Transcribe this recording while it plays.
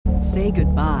Say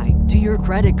goodbye to your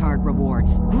credit card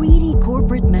rewards. Greedy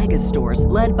corporate mega stores,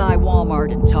 led by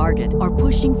Walmart and Target, are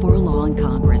pushing for a law in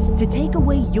Congress to take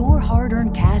away your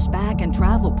hard-earned cash back and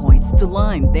travel points to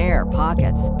line their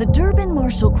pockets. The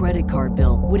Durbin-Marshall credit card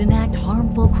bill would enact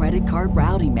harmful credit card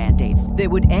routing mandates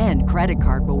that would end credit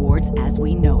card rewards as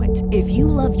we know it. If you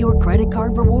love your credit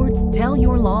card rewards, tell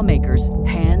your lawmakers,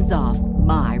 hands off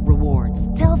my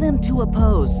rewards. Tell them to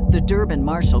oppose the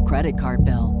Durbin-Marshall credit card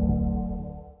bill.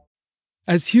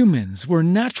 As humans, we're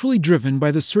naturally driven by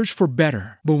the search for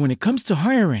better. But when it comes to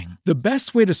hiring, the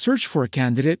best way to search for a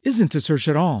candidate isn't to search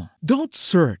at all. Don't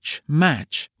search,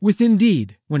 match with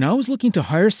Indeed. When I was looking to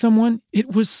hire someone,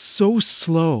 it was so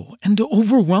slow and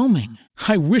overwhelming.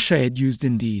 I wish I had used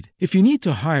Indeed. If you need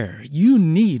to hire, you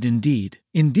need Indeed.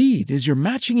 Indeed is your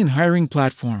matching and hiring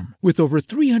platform with over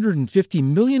 350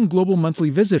 million global monthly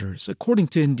visitors, according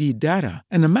to Indeed data,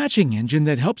 and a matching engine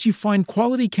that helps you find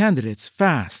quality candidates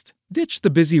fast. Ditch the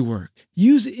busy work.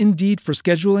 Use Indeed for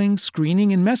scheduling,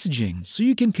 screening, and messaging so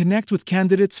you can connect with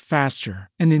candidates faster.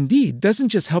 And Indeed doesn't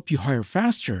just help you hire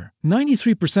faster.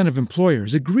 93% of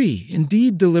employers agree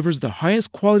Indeed delivers the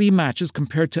highest quality matches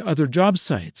compared to other job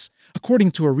sites,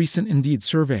 according to a recent Indeed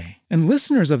survey. And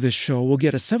listeners of this show will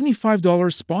get a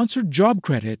 $75 sponsored job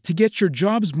credit to get your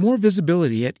jobs more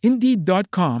visibility at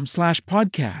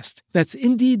Indeed.com/podcast. That's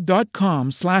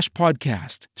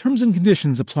Indeed.com/podcast. Terms and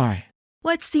conditions apply.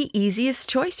 What's the easiest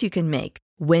choice you can make?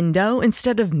 Window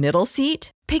instead of middle seat?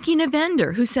 Picking a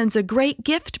vendor who sends a great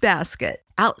gift basket?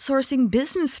 Outsourcing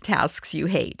business tasks you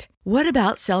hate? What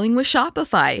about selling with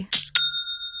Shopify?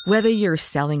 Whether you're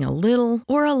selling a little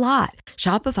or a lot,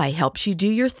 Shopify helps you do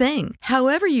your thing,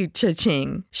 however you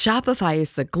cha-ching. Shopify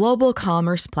is the global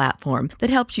commerce platform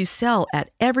that helps you sell at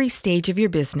every stage of your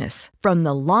business. From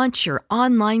the launch your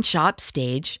online shop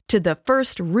stage to the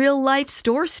first real-life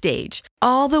store stage,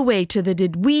 all the way to the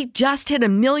did we just hit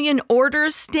 1 million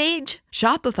orders stage.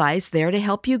 Shopify's there to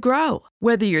help you grow.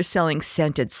 Whether you're selling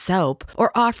scented soap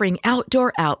or offering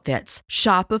outdoor outfits,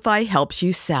 Shopify helps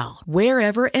you sell.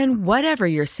 Wherever and whatever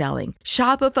you're selling,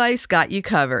 Shopify's got you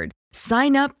covered.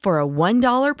 Sign up for a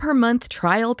 $1 per month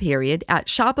trial period at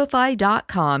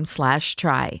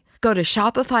shopify.com/try. Go to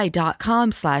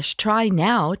shopify.com/try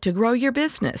now to grow your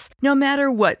business, no matter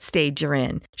what stage you're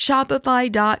in.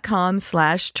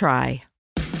 Shopify.com/try.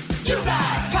 You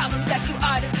got problems that you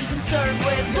ought to be concerned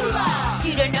with. Moolah!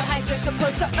 You don't know how you're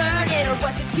supposed to earn it, or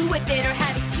what to do with it, or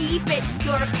how to keep it.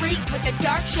 You're a freak with a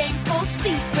dark, shameful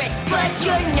secret, but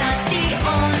you're not the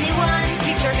only one.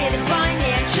 Get your hidden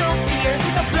financial fears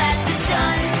with a blast of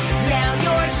sun. Now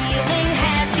your healing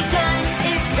has begun.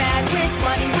 It's Bad with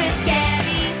Money with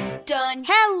Gabby Dunn.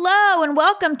 Hello and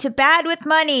welcome to Bad with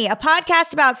Money, a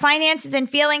podcast about finances and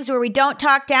feelings where we don't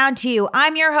talk down to you.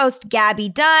 I'm your host, Gabby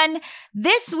Dunn.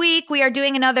 This week, we are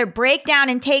doing another breakdown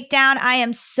and takedown. I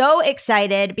am so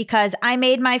excited because I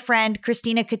made my friend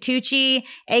Christina Catucci,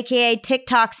 aka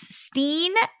TikTok's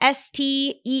Steen,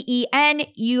 Steen.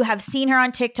 You have seen her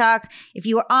on TikTok. If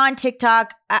you are on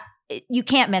TikTok, you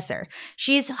can't miss her.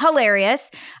 She's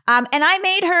hilarious. And I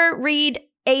made her read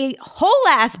a whole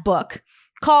ass book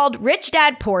called Rich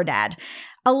Dad, Poor Dad.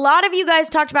 A lot of you guys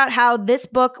talked about how this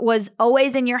book was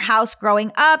always in your house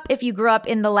growing up. If you grew up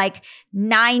in the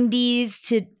 90s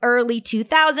to early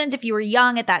 2000s, if you were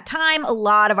young at that time, a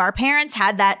lot of our parents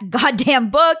had that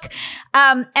goddamn book.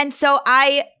 And so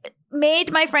I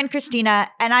made my friend Christina,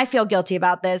 and I feel guilty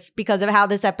about this because of how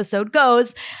this episode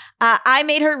goes. I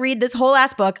made her read this whole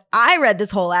ass book. I read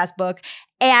this whole ass book,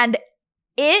 and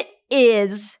it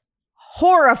is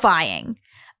horrifying.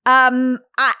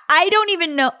 I don't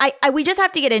even know. We just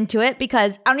have to get into it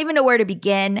because I don't even know where to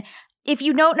begin. If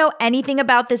you don't know anything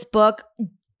about this book,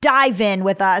 dive in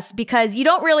with us because you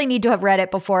don't really need to have read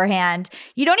it beforehand.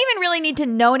 You don't even really need to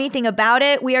know anything about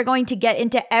it. We are going to get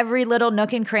into every little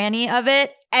nook and cranny of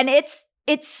it. And it's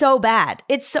so bad.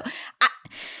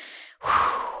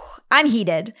 I'm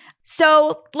heated.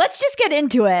 So let's just get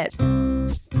into it.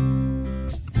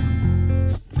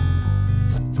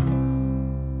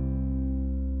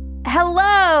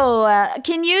 Hello.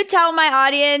 Can you tell my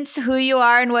audience who you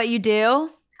are and what you do?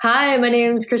 Hi, my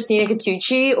name is Christina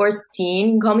Catucci, or Steen.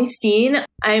 You can call me Steen.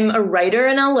 I'm a writer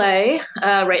in LA.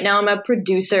 Right now I'm a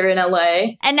producer in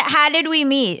LA. And how did we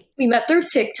meet? We met through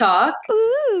TikTok.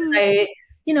 Ooh. I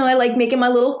like making my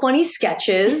little funny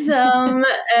sketches. And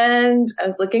I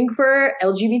was looking for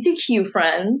LGBTQ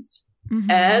friends. Mm-hmm.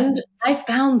 And I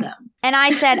found them. And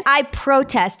I said, I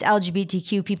protest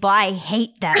LGBTQ people. I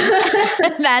hate them.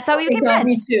 That's how we became friends.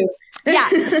 Me too.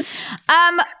 Yeah.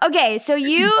 Okay. So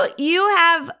you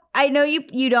have, I know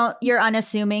you're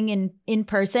unassuming in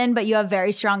person, but you have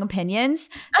very strong opinions.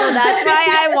 So that's why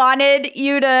I wanted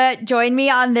you to join me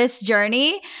on this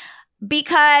journey,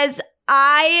 because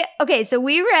so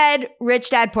we read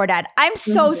Rich Dad, Poor Dad. I'm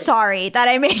so sorry that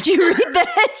I made you read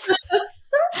this.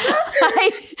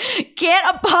 I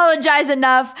can't apologize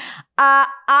enough.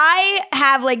 I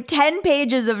have like 10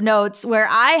 pages of notes where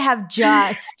I have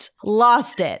just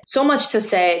lost it. So much to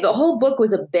say. The whole book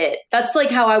was a bit. That's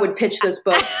like how I would pitch this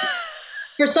book.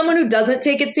 For someone who doesn't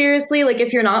take it seriously, like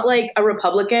if you're not like a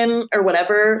Republican or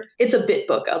whatever, it's a bit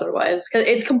book otherwise, because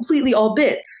it's completely all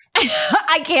bits.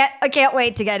 I can't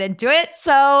wait to get into it.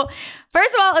 So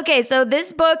first of all, okay, so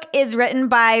this book is written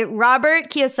by Robert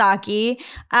Kiyosaki.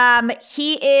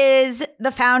 He is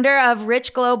the founder of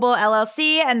Rich Global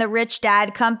LLC and the Rich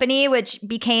Dad Company, which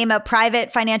became a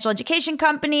private financial education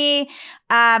company.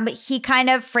 He kind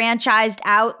of franchised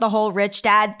out the whole Rich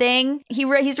Dad thing.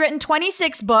 He's written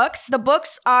 26 books. The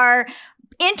books are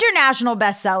international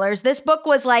bestsellers. This book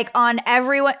was like on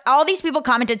everyone. All these people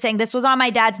commented saying this was on my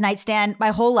dad's nightstand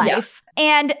my whole life.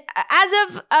 And as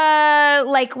of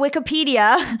like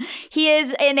Wikipedia, he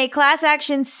is in a class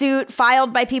action suit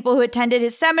filed by people who attended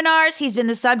his seminars. He's been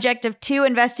the subject of 2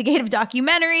 investigative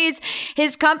documentaries.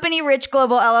 His company, Rich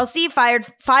Global LLC,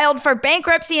 filed for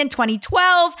bankruptcy in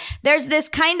 2012. There's this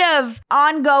kind of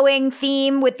ongoing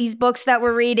theme with these books that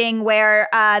we're reading where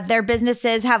their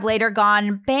businesses have later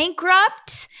gone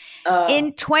bankrupt.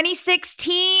 In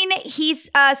 2016, he's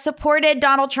supported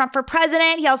Donald Trump for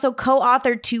president. He also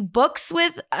co-authored 2 books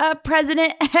with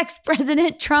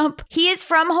ex-President Trump. He is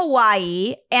from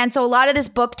Hawaii, and so a lot of this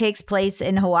book takes place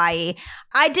in Hawaii.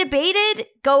 I debated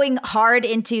going hard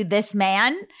into this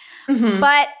man,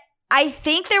 but I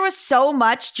think there was so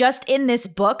much just in this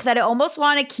book that I almost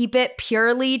want to keep it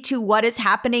purely to what is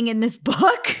happening in this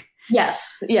book.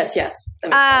 Yes. That makes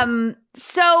sense.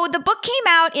 So the book came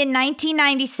out in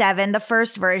 1997, the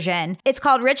first version. It's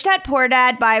called Rich Dad, Poor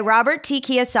Dad by Robert T.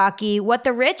 Kiyosaki, What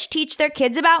the Rich Teach Their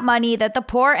Kids About Money That the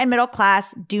Poor and Middle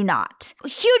Class Do Not.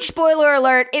 Huge spoiler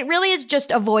alert, it really is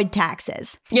just avoid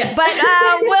taxes. Yes. But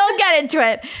we'll get into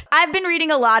it. I've been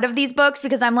reading a lot of these books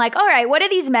because I'm like, all right, what do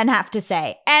these men have to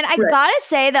say? And I gotta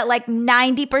say that like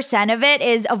 90% of it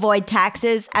is avoid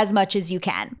taxes as much as you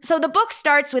can. So the book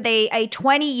starts with a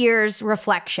 20 years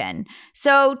reflection.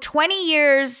 So 20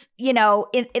 years,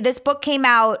 this book came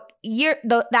out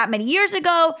that many years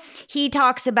ago. He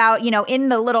talks about, in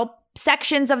the little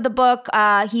sections of the book,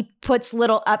 he puts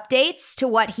little updates to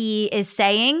what he is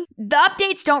saying. The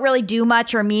updates don't really do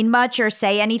much or mean much or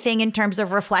say anything in terms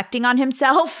of reflecting on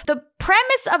himself. The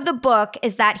premise of the book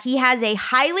is that he has a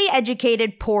highly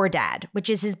educated poor dad, which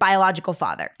is his biological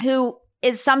father, who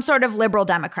is some sort of liberal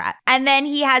Democrat. And then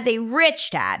he has a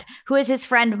rich dad, who is his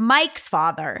friend Mike's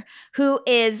father, who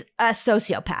is a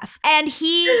sociopath. And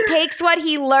he takes what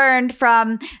he learned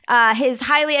from his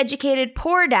highly educated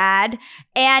poor dad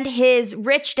and his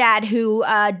rich dad, who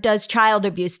does child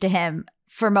abuse to him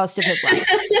for most of his life.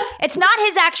 It's not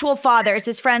his actual father. It's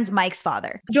his friend's Mike's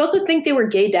father. Did you also think they were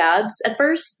gay dads at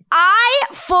first? I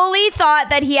fully thought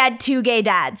that he had 2 gay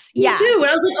dads. Me too. And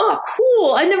I was like, oh,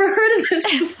 cool. I've never heard of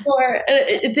this before.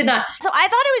 It did not. So I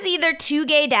thought it was either 2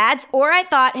 gay dads, or I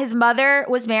thought his mother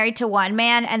was married to one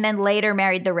man and then later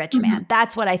married the rich man.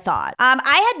 That's what I thought.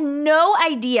 I had no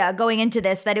idea going into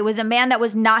this that it was a man that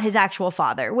was not his actual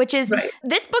father, which is,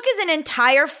 This book is an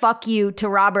entire fuck you to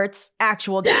Robert's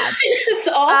actual dad. It's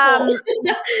awful.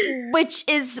 Which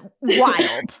is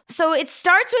wild. So it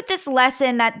starts with this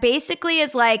lesson that basically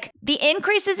is like the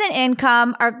increases in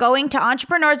income are going to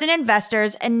entrepreneurs and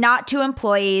investors and not to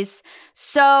employees.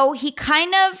 So he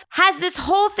kind of has this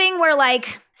whole thing where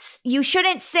like you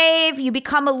shouldn't save, you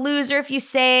become a loser if you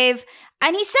save.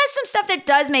 And he says some stuff that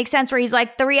does make sense where he's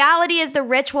like, the reality is the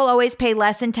rich will always pay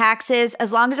less in taxes.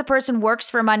 As long as a person works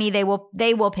for money, they will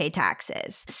pay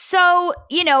taxes. So,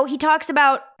 he talks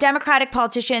about Democratic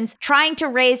politicians trying to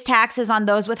raise taxes on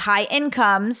those with high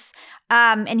incomes.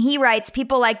 And he writes,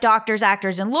 people like doctors,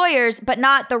 actors, and lawyers, but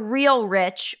not the real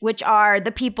rich, which are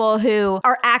the people who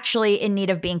are actually in need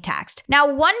of being taxed. Now,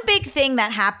 one big thing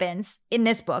that happens in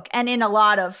this book and in a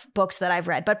lot of books that I've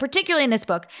read, but particularly in this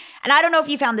book, and I don't know if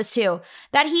you found this too,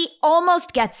 that he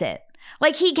almost gets it.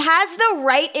 Like he has the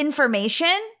right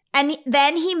information, and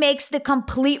then he makes the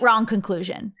complete wrong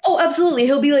conclusion. Oh, absolutely.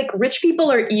 He'll be like, rich people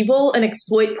are evil and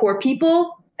exploit poor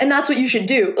people, and that's what you should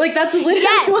do. Like, that's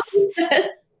literally what he says.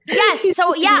 Yes.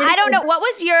 So yeah, I don't know. What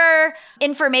was your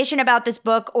information about this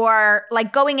book, or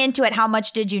like going into it, how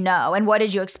much did you know and what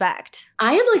did you expect?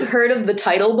 I had like heard of the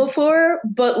title before,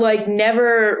 but like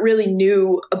never really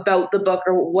knew about the book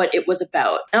or what it was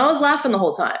about. And I was laughing the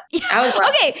whole time. I was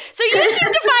laughing. Okay, so you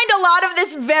seem to find a lot of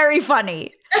this very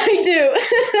funny. I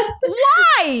do.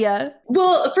 Why?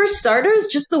 Well, for starters,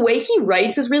 just the way he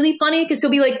writes is really funny because he'll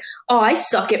be like, oh, I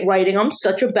suck at writing. I'm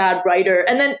such a bad writer.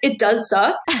 And then it does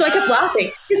suck. So I kept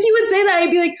laughing because he would say that.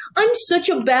 He'd be like, I'm such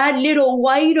a bad little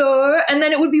writer. And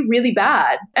then it would be really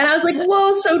bad. And I was like,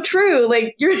 whoa, so true.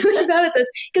 Like, you're really bad at this.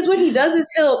 Because what he does is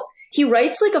he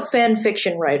writes like a fan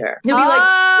fiction writer. He'll be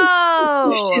like,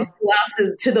 pushed his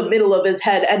glasses to the middle of his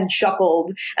head and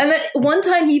chuckled. And then one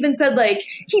time he even said like,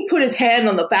 he put his hand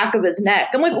on the back of his neck.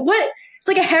 I'm like, what? It's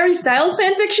like a Harry Styles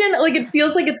fan fiction. Like it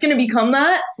feels like it's going to become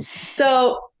that.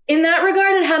 So in that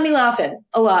regard, it had me laughing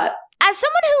a lot. As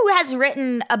someone who has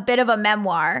written a bit of a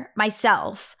memoir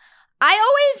myself, I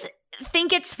always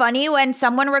think it's funny when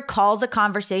someone recalls a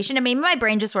conversation, and maybe my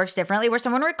brain just works differently, where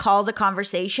someone recalls a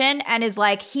conversation and is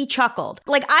like, he chuckled.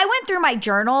 Like I went through my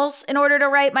journals in order to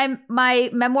write my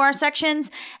memoir sections,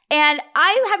 and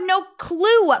I have no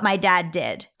clue what my dad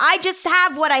did. I just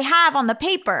have what I have on the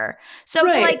paper.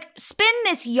 So to like spin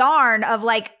this yarn of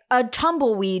like a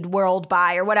tumbleweed whirled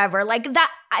by or whatever, like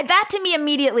that to me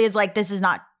immediately is like, this is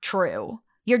not true.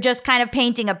 You're just kind of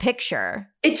painting a picture.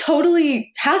 It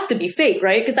totally has to be fake,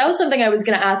 right? Because that was something I was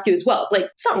going to ask you as well. It's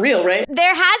like, it's not real, right?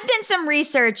 There has been some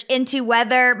research into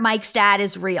whether Mike's dad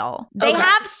is real. They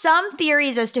have some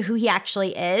theories as to who he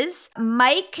actually is.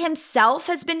 Mike himself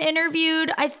has been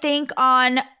interviewed, I think,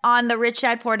 on the Rich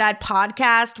Dad Poor Dad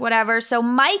podcast, whatever. So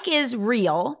Mike is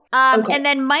real. And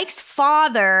then Mike's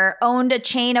father owned a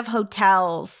chain of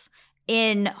hotels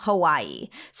in Hawaii.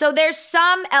 So there's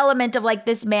some element of like,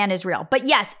 this man is real. But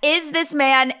yes, is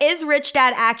Rich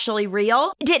Dad actually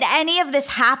real? Did any of this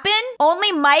happen?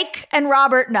 Only Mike and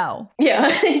Robert know.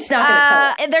 Yeah, he's not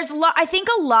going to tell us. I think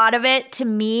a lot of it to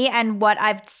me, and what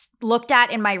I've looked at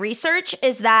in my research,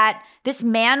 is that this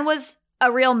man was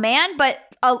a real man, but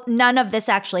none of this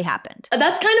actually happened.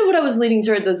 That's kind of what I was leaning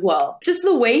towards as well. Just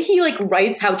the way he like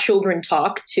writes how children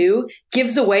talk too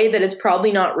gives away that it's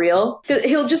probably not real.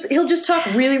 He'll just talk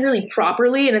really, really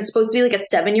properly, and it's supposed to be like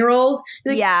a 7-year-old.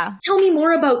 Like, yeah. Tell me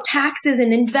more about taxes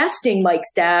and investing,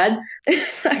 Mike's dad.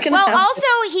 Also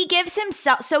he gives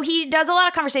himself, so he does a lot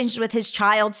of conversations with his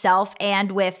child self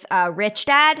and with Rich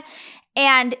Dad,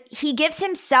 and he gives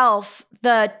himself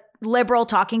the liberal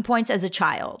talking points as a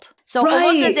child. So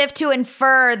almost as if to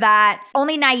infer that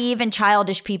only naive and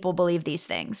childish people believe these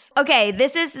things. Okay,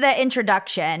 this is the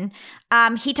introduction.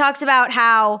 He talks about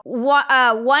how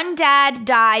one dad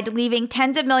died, leaving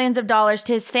tens of millions of dollars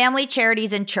to his family,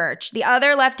 charities, and church. The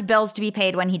other left bills to be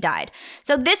paid when he died.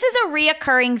 So this is a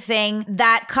reoccurring thing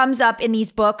that comes up in these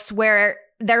books where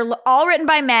they're all written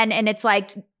by men, and it's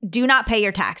like, do not pay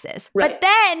your taxes. Right. But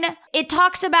then it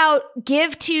talks about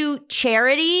give to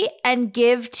charity and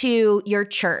give to your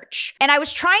church. And I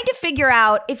was trying to figure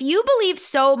out, if you believe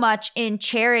so much in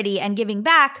charity and giving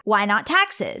back, why not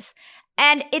taxes?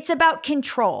 And it's about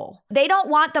control. They don't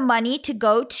want the money to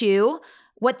go to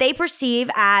what they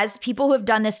perceive as people who have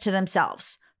done this to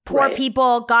themselves. Poor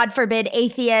people, God forbid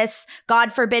atheists,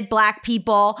 God forbid Black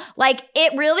people. Like,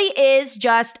 it really is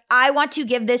just, I want to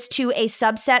give this to a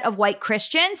subset of white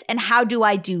Christians, and how do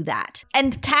I do that?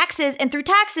 And through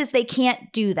taxes, they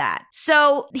can't do that.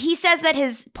 So he says that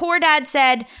his poor dad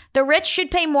said, the rich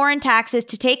should pay more in taxes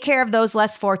to take care of those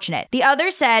less fortunate. The other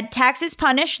said, taxes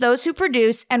punish those who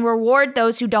produce and reward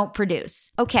those who don't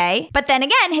produce. Okay. But then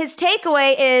again, his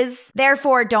takeaway is,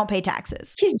 therefore, don't pay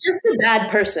taxes. He's just a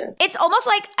bad person. It's almost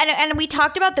like, and we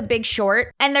talked about The Big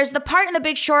Short, and there's the part in The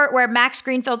Big Short where Max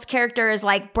Greenfield's character is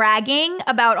like bragging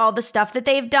about all the stuff that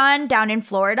they've done down in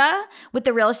Florida with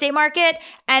the real estate market.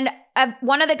 And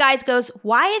one of the guys goes,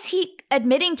 why is he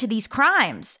admitting to these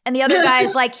crimes? And the other guy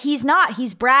is like, he's not,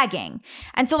 he's bragging.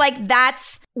 And so like,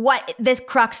 that's what this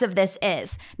crux of this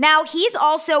is. Now, he's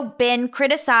also been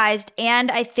criticized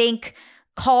and I think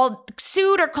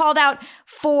sued or called out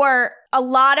for a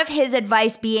lot of his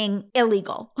advice being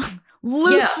illegal.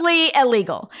 Loosely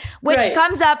illegal, which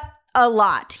comes up a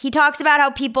lot. He talks about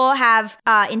how people have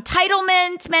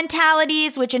entitlement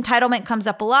mentalities, which entitlement comes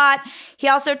up a lot. He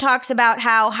also talks about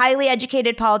how highly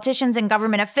educated politicians and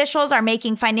government officials are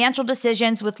making financial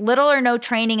decisions with little or no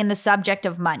training in the subject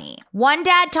of money. One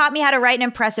dad taught me how to write an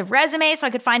impressive resume so I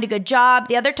could find a good job.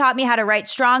 The other taught me how to write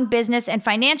strong business and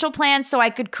financial plans so I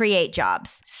could create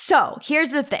jobs. So here's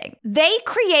the thing. They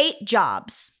create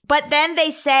jobs, but then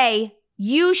they say,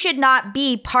 you should not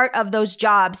be part of those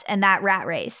jobs and that rat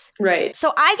race. Right.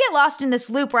 So I get lost in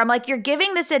this loop where I'm like, you're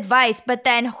giving this advice, but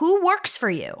then who works for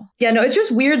you? Yeah, no, it's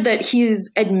just weird that he's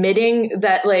admitting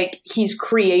that, like, he's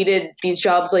created these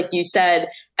jobs, like you said,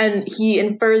 and he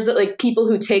infers that, like, people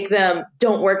who take them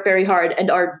don't work very hard and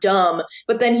are dumb.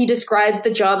 But then he describes the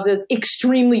jobs as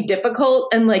extremely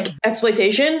difficult and, like,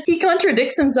 exploitation. He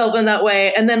contradicts himself in that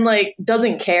way and then, like,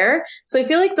 doesn't care. So I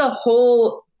feel like the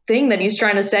whole thing that he's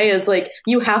trying to say is, like,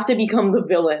 you have to become the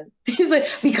villain. He's like,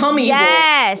 become evil.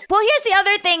 Yes. Well, here's the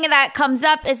other thing that comes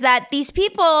up is that these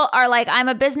people are like, I'm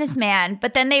a businessman,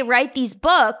 but then they write these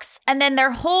books and then their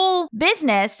whole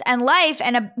business and life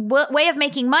and a way of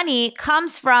making money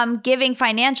comes from giving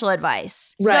financial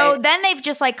advice. Right. So then they've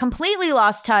just like completely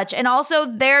lost touch. And also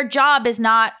their job is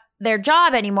not their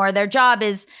job anymore. Their job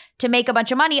is to make a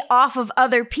bunch of money off of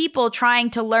other people trying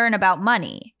to learn about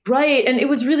money. Right. And it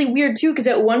was really weird too, because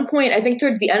at one point, I think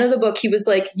towards the end of the book, he was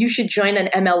like, you should join an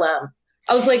MLM.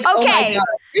 I was like, okay. Oh my God.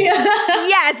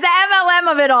 Yes, the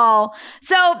MLM of it all.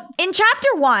 So in chapter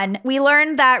 1, we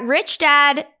learned that Rich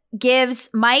Dad gives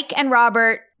Mike and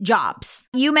Robert jobs.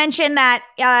 You mentioned that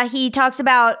he talks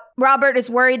about Robert is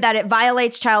worried that it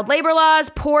violates child labor laws.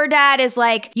 Poor Dad is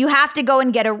like, you have to go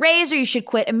and get a raise or you should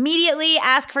quit immediately,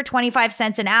 ask for 25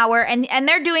 cents an hour. And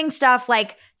they're doing stuff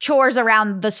like chores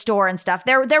around the store and stuff.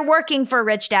 They're working for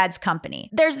Rich Dad's company.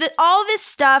 There's all this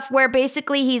stuff where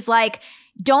basically he's like,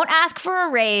 don't ask for a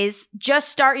raise, just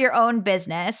start your own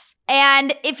business.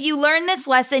 And if you learn this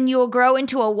lesson, you will grow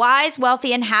into a wise,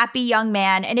 wealthy, and happy young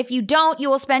man. And if you don't, you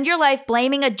will spend your life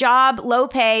blaming a job, low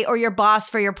pay, or your boss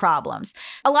for your problems.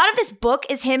 A lot of this book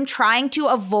is him trying to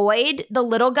avoid the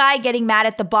little guy getting mad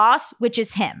at the boss, which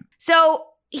is him. So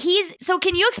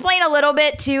can you explain a little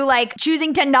bit to like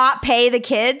choosing to not pay the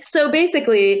kids? So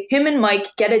basically, him and Mike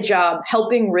get a job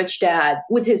helping Rich Dad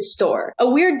with his store. A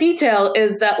weird detail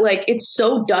is that like it's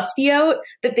so dusty out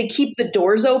that they keep the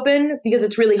doors open because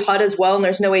it's really hot as well and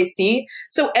there's no AC.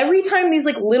 So every time these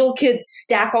like little kids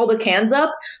stack all the cans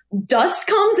up, dust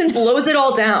comes and blows it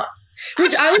all down.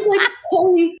 Which I was like,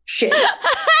 holy shit.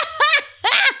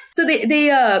 So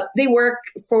they work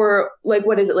for like,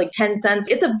 what is it, like 10 cents?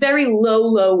 It's a very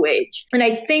low wage. And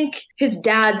I think his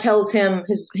dad tells him,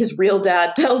 his real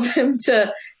dad tells him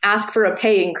to ask for a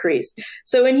pay increase.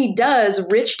 So when he does,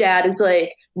 Rich Dad is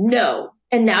like, no.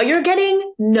 And now you're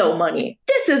getting no money.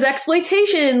 This is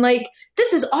exploitation. Like,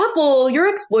 this is awful.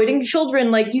 You're exploiting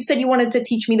children. Like, you said you wanted to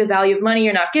teach me the value of money.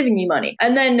 You're not giving me money.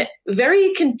 And then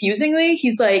very confusingly,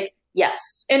 he's like,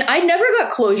 yes. And I never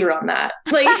got closure on that.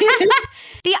 Like,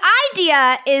 the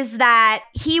idea is that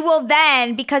he will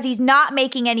then, because he's not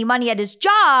making any money at his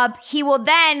job, he will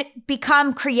then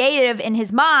become creative in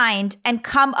his mind and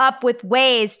come up with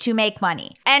ways to make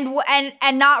money and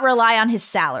not rely on his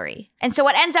salary. And so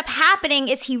what ends up happening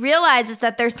is he realizes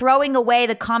that they're throwing away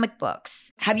the comic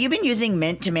books. Have you been using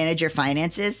Mint to manage your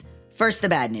finances? First, the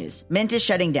bad news. Mint is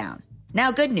shutting down.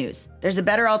 Now, good news. There's a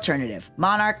better alternative,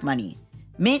 Monarch Money.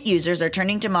 Mint users are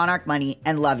turning to Monarch Money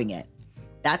and loving it.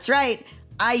 That's right.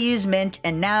 I use Mint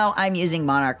and now I'm using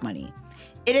Monarch Money.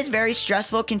 It is very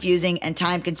stressful, confusing, and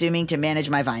time-consuming to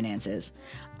manage my finances.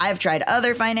 I've tried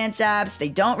other finance apps. They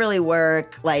don't really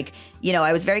work. Like,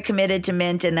 I was very committed to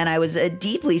Mint and then I was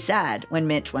deeply sad when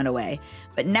Mint went away.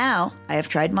 But now I have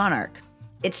tried Monarch.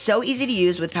 It's so easy to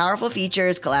use with powerful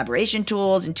features, collaboration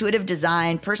tools, intuitive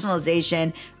design,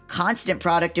 personalization, constant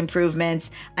product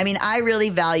improvements. I mean, I really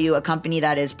value a company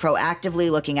that is proactively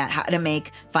looking at how to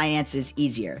make finances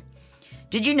easier.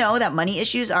 Did you know that money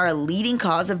issues are a leading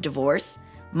cause of divorce?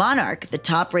 Monarch, the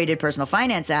top-rated personal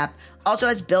finance app, also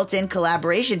has built-in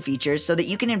collaboration features so that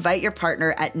you can invite your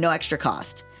partner at no extra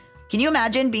cost. Can you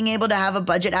imagine being able to have a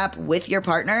budget app with your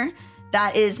partner?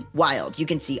 That is wild. You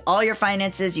can see all your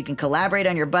finances, you can collaborate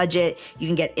on your budget, you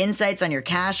can get insights on your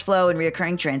cash flow and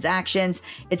recurring transactions.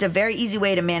 It's a very easy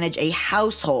way to manage a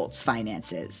household's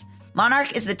finances.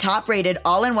 Monarch is the top-rated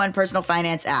all-in-one personal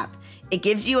finance app. It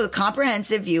gives you a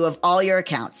comprehensive view of all your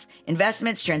accounts,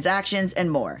 investments, transactions, and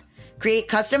more. Create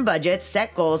custom budgets,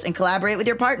 set goals, and collaborate with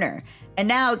your partner. And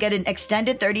now get an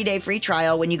extended 30-day free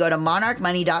trial when you go to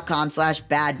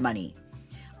monarchmoney.com/badmoney.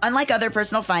 Unlike other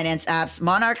personal finance apps,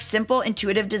 Monarch's simple,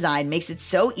 intuitive design makes it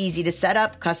so easy to set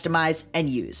up, customize, and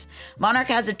use. Monarch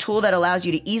has a tool that allows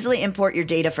you to easily import your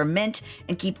data from Mint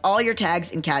and keep all your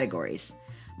tags and categories.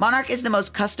 Monarch is the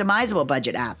most customizable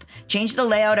budget app. Change the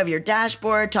layout of your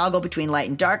dashboard, toggle between light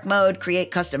and dark mode, create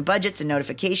custom budgets and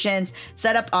notifications,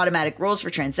 set up automatic rules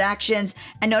for transactions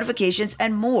and notifications,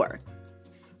 and more.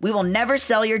 We will never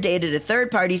sell your data to third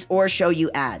parties or show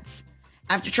you ads.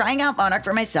 After trying out Monarch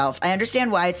for myself, I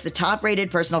understand why it's the top-rated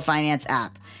personal finance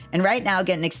app. And right now,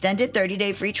 get an extended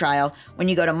 30-day free trial when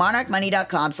you go to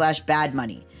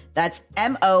monarchmoney.com/badmoney. That's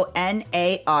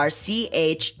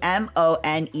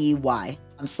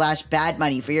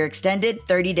MONARCHMONEY.com/badmoney for your extended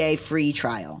 30-day free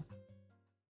trial.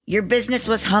 Your business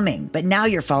was humming, but now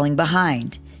you're falling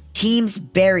behind. Teams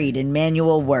buried in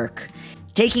manual work.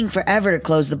 Taking forever to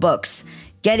close the books.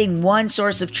 Getting one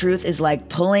source of truth is like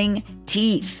pulling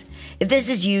teeth. If this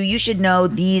is you, you should know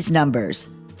these numbers.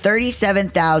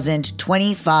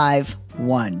 37,025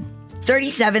 won.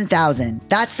 37,000.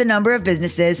 That's the number of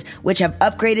businesses which have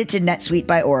upgraded to NetSuite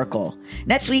by Oracle.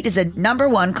 NetSuite is the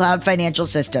 #1 cloud financial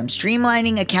system,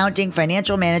 streamlining accounting,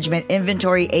 financial management,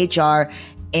 inventory, HR,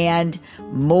 and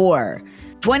more.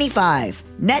 25.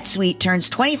 NetSuite turns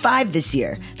 25 this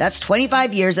year. That's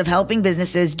 25 years of helping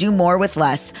businesses do more with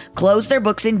less, close their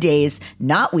books in days,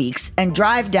 not weeks, and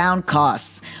drive down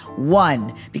costs.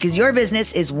 1, because your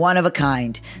business is one of a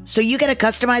kind. So you get a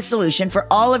customized solution for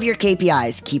all of your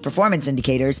KPIs, key performance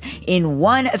indicators, in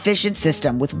one efficient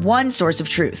system with one source of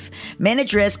truth.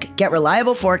 Manage risk, get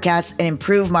reliable forecasts, and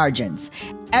improve margins.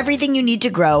 Everything you need to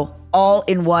grow, all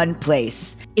in one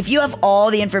place. If you have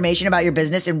all the information about your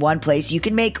business in one place, you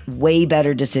can make way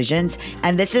better decisions.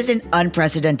 And this is an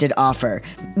unprecedented offer,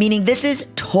 meaning this is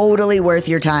totally worth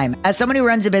your time. As someone who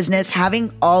runs a business,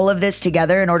 having all of this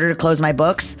together in order to close my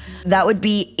books, that would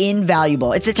be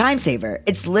invaluable. It's a time saver.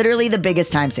 It's literally the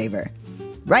biggest time saver.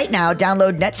 Right now,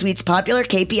 download NetSuite's popular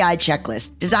KPI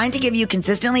checklist, designed to give you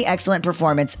consistently excellent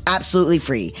performance absolutely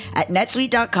free at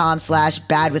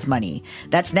netsuite.com/badwithmoney.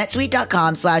 That's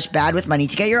netsuite.com/badwithmoney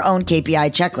to get your own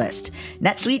KPI checklist.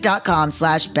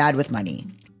 netsuite.com/badwithmoney.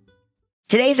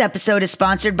 Today's episode is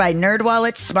sponsored by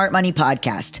NerdWallet's Smart Money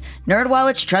Podcast.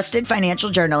 NerdWallet's trusted financial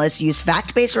journalists use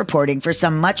fact-based reporting for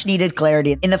some much-needed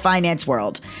clarity in the finance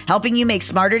world, helping you make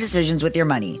smarter decisions with your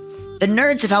money. The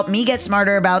nerds have helped me get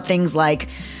smarter about things like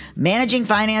managing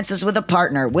finances with a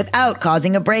partner without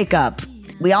causing a breakup.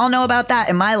 We all know about that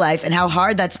in my life and how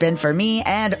hard that's been for me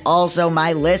and also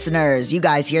my listeners. You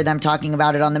guys hear them talking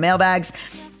about it on the mailbags.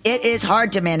 It is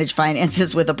hard to manage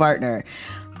finances with a partner.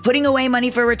 Putting away money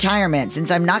for retirement,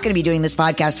 since I'm not going to be doing this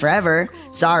podcast forever.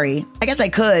 Sorry. I guess I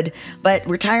could, but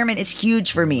retirement is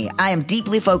huge for me. I am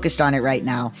deeply focused on it right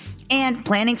now. And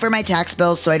planning for my tax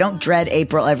bills so I don't dread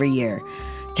April every year.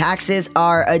 Taxes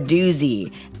are a doozy,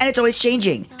 and it's always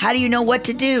changing. How do you know what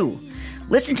to do?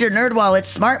 Listen to NerdWallet's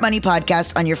Smart Money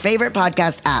Podcast on your favorite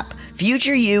podcast app.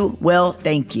 Future you will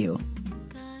thank you.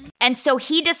 And so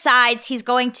he decides he's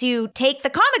going to take the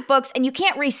comic books, and you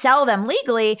can't resell them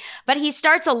legally, but he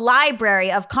starts a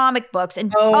library of comic books,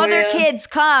 and other kids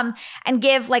come and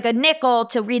give like a nickel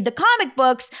to read the comic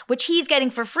books, which he's getting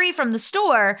for free from the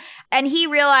store. And he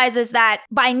realizes that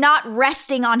by not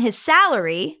resting on his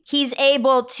salary, he's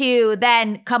able to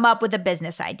then come up with a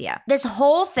business idea. This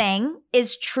whole thing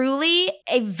is truly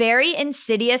a very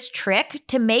insidious trick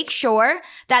to make sure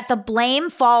that the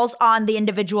blame falls on the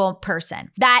individual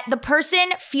person, that the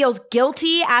person feels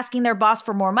guilty asking their boss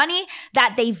for more money,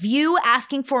 that they view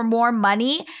asking for more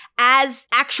money as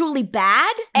actually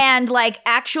bad and like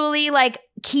actually like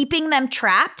keeping them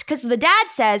trapped. Because the dad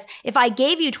says, if I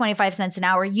gave you 25 cents an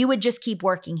hour, you would just keep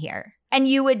working here and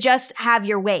you would just have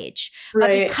your wage. Right.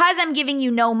 But because I'm giving you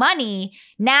no money,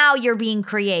 now you're being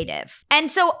creative.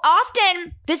 And so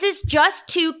often this is just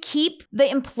to keep the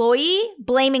employee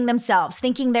blaming themselves,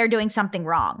 thinking they're doing something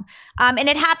wrong. And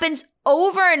it happens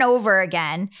over and over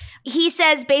again. He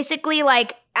says basically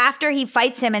like, after he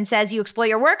fights him and says, you exploit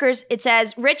your workers, it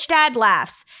says, Rich Dad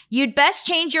laughs. You'd best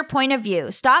change your point of view.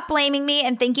 Stop blaming me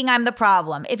and thinking I'm the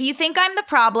problem. If you think I'm the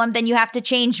problem, then you have to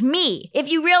change me.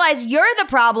 If you realize you're the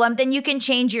problem, then you can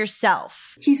change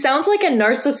yourself. He sounds like a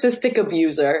narcissistic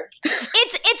abuser.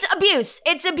 It's abuse.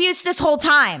 It's abuse this whole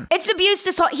time. It's abuse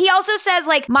this whole... He also says,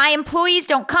 like, my employees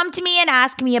don't come to me and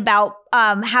ask me about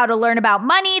how to learn about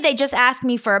money. They just ask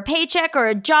me for a paycheck or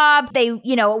a job. They,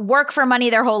 work for money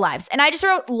their whole lives. And I just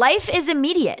wrote, life is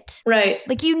immediate. Right.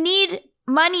 Like you need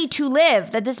money to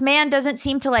live that this man doesn't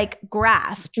seem to like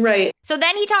grasp. Right. So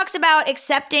then he talks about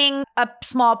accepting a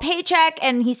small paycheck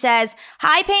and he says,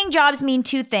 high paying jobs mean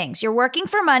two things. You're working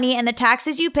for money and the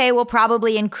taxes you pay will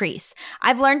probably increase.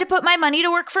 I've learned to put my money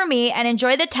to work for me and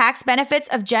enjoy the tax benefits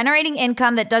of generating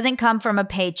income that doesn't come from a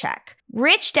paycheck.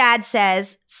 Rich Dad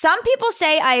says, some people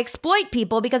say I exploit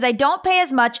people because I don't pay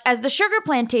as much as the sugar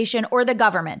plantation or the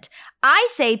government. I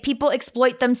say people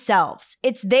exploit themselves.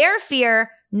 It's their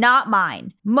fear, not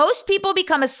mine. Most people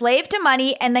become a slave to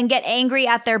money and then get angry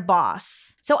at their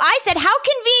boss. So I said, how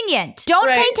convenient. Don't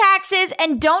pay taxes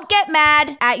and don't get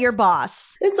mad at your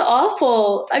boss. It's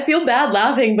awful. I feel bad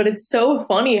laughing, but it's so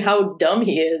funny how dumb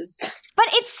he is. But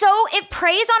it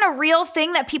preys on a real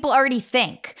thing that people already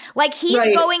think. Like he's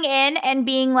going in and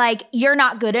being like, you're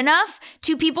not good enough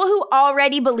to people who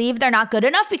already believe they're not good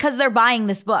enough because they're buying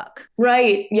this book.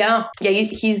 Right. Yeah. Yeah.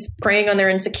 He's preying on their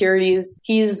insecurities.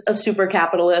 He's a super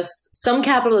capitalist. Some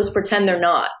capitalists pretend they're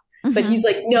not. But he's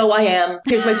like, no, I am.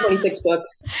 Here's my 26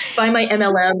 books. Buy my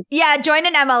MLM. Yeah, join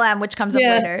an MLM, which comes up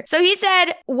later. So he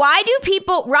said,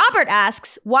 Robert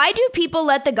asks, why do people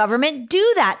let the government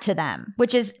do that to them?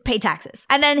 Which is pay taxes.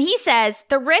 And then he says,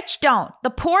 the rich don't. The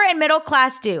poor and middle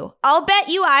class do. I'll bet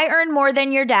you I earn more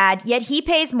than your dad, yet he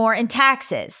pays more in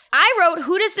taxes. I wrote,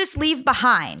 who does this leave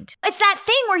behind? It's that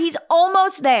thing where he's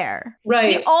almost there.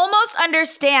 Right. He almost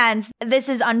understands this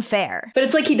is unfair. But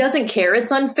it's like he doesn't care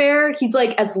it's unfair. He's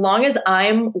like, as long as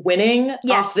I'm winning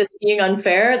off this being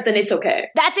unfair, then it's okay.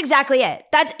 That's exactly it.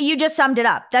 You just summed it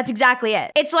up. That's exactly it.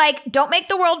 It's like, don't make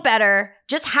the world better.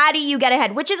 Just how do you get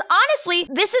ahead? Which is honestly,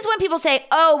 this is when people say,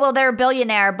 oh, well, they're a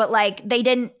billionaire, but like they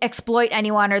didn't exploit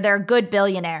anyone or they're a good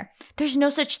billionaire. There's no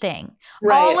such thing.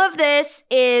 Right. All of this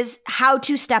is how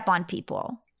to step on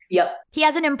people. Yep. He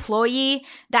has an employee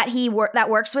that that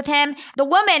works with him, the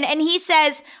woman, and he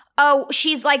says, oh,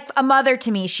 she's like a mother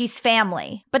to me. She's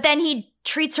family. But then he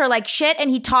treats her like shit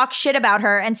and he talks shit about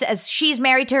her and says she's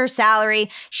married to her salary.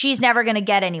 She's never going to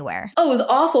get anywhere. Oh, it was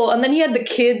awful. And then he had the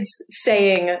kids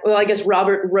saying, well, I guess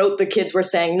Robert wrote the kids were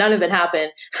saying none of it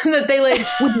happened, that they like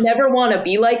would never want to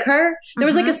be like her. There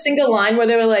was like a single line where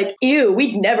they were like, ew,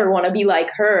 we'd never want to be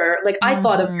like her. Like I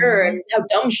thought of her and how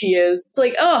dumb she is. It's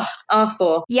like, oh,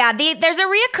 awful. Yeah, there's a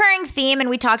reoccurring theme, and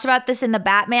we talked about this in the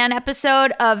Batman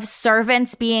episode, of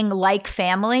servants being like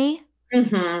family.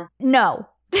 Mm-hmm. No.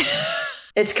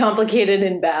 It's complicated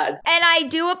and bad. And I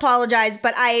do apologize,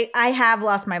 but I have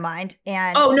lost my mind.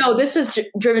 And oh, no, this has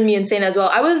driven me insane as well.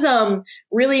 I was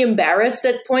really embarrassed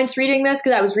at points reading this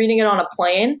because I was reading it on a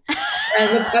plane.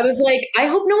 And I was like, I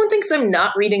hope no one thinks I'm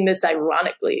not reading this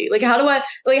ironically. Like, how do I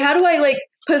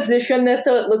position this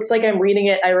so it looks like I'm reading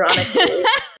it ironically?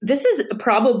 This is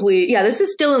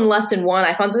still in lesson 1.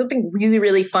 I found something really,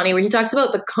 really funny where he talks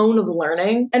about the cone of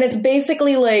learning. And it's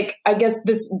basically like, I guess,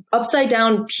 this upside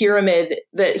down pyramid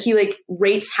that he like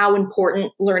rates how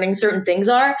important learning certain things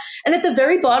are. And at the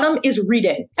very bottom is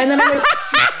reading. And then I'm like,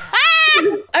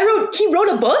 he wrote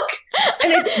a book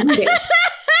and it's reading.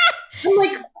 I'm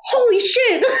like, holy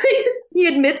shit. He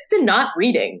admits to not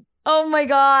reading. Oh my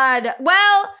God.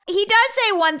 Well, he does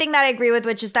say one thing that I agree with,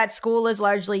 which is that school is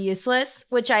largely useless,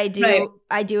 which I do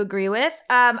agree with.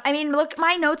 I mean, look,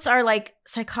 my notes are like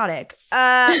psychotic,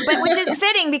 but which is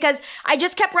fitting because I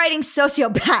just kept writing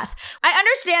sociopath. I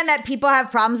understand that people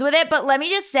have problems with it, but let me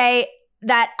just say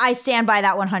that I stand by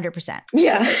that 100%.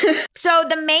 Yeah.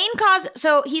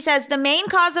 So he says the main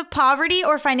cause of poverty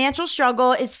or financial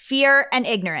struggle is fear and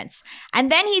ignorance.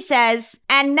 And then he says,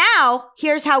 and now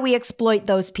here's how we exploit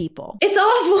those people. It's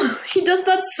awful. He does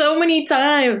that so many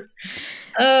times.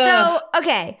 So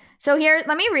here,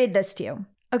 let me read this to you.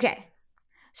 Okay.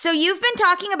 So you've been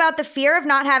talking about the fear of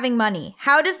not having money.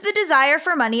 How does the desire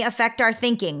for money affect our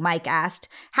thinking? Mike asked.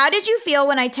 How did you feel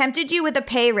when I tempted you with a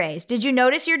pay raise? Did you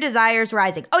notice your desires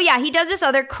rising? Oh yeah, he does this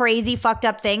other crazy fucked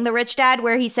up thing, the rich dad,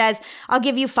 where he says, I'll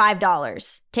give you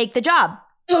 $5. Take the job.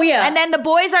 Oh yeah. And then the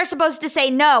boys are supposed to say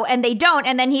no, and they don't.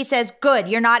 And then he says, good,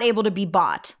 you're not able to be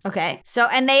bought. Okay. So,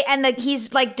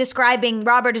 he's like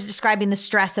Robert is describing the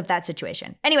stress of that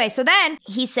situation. Anyway, so then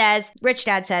he says, rich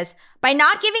dad says, by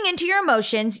not giving into your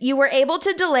emotions, you were able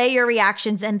to delay your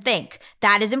reactions and think.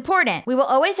 That is important. We will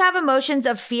always have emotions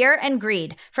of fear and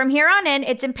greed. From here on in,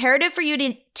 it's imperative for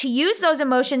you to use those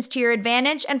emotions to your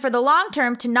advantage and for the long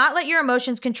term to not let your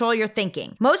emotions control your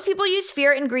thinking. Most people use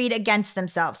fear and greed against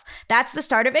themselves. That's the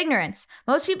start of ignorance.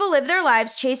 Most people live their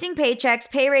lives chasing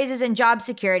paychecks, pay raises, and job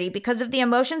security because of the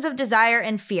emotions of desire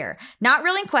and fear, not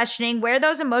really questioning where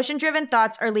those emotion-driven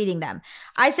thoughts are leading them.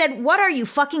 I said, what are you,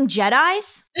 fucking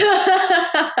Jedis?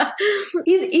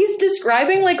 He's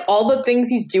describing like all the things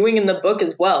he's doing in the book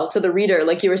as well to the reader,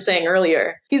 like you were saying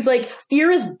earlier. He's like,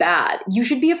 fear is bad. You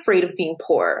should be afraid of being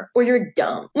poor or you're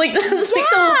dumb. Like that's like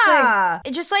the whole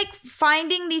thing. Just like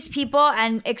finding these people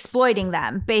and exploiting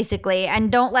them basically,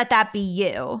 and don't let that be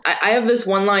you. I have this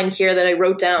one line here that I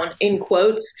wrote down in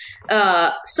quotes.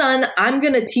 Son, I'm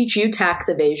gonna teach you tax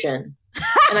evasion.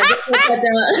 And I just put that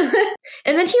down.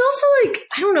 And then he also like,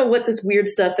 I don't know what this weird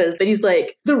stuff is, but he's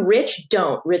like, the rich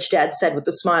don't, rich dad said with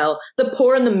a smile. The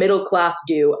poor and the middle class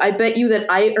do. I bet you that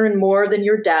I earn more than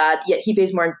your dad, yet he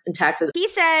pays more in taxes. He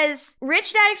says,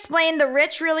 Rich Dad explained the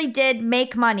rich really did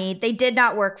make money. They did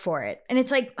not work for it. And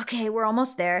it's like, okay, we're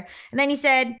almost there. And then he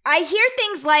said, I hear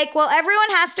things like, well, everyone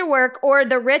has to work, or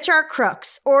the rich are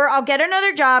crooks, or I'll get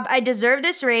another job. I deserve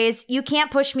this raise. You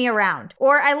can't push me around.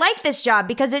 Or I like this job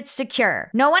because it's secure.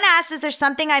 No one asks, is there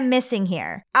something I'm missing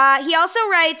here? He also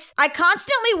writes, I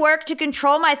constantly work to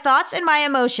control my thoughts and my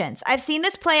emotions. I've seen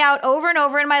this play out over and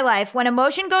over in my life. When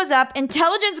emotion goes up,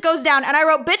 intelligence goes down. And I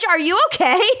wrote, bitch, are you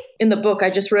okay? In the book, I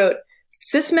just wrote,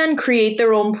 cis men create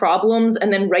their own problems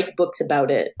and then write books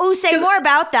about it. Oh, say more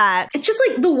about that. It's just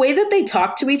like the way that they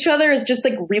talk to each other is just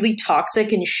like really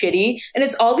toxic and shitty. And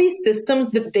it's all these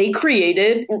systems that they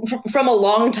created from a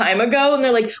long time ago. And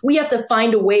they're like, we have to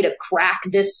find a way to crack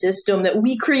this system that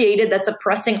we created that's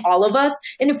oppressing all of us.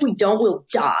 And if we don't, we'll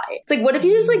die. It's like, what if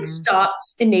you just like stopped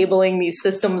enabling these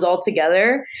systems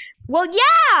altogether? Well,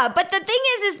 yeah, but the thing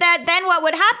is that then what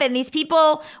would happen? These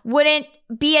people wouldn't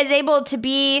be as able to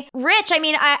be rich. I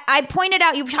mean, I pointed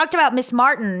out, you talked about Miss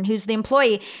Martin, who's the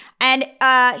employee, and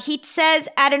he says,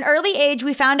 at an early age,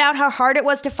 we found out how hard it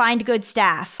was to find good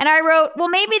staff. And I wrote, well,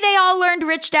 maybe they all learned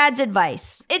Rich Dad's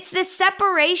advice. It's this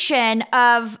separation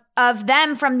of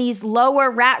them from these lower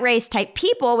rat race type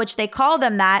people, which they call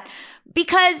them that,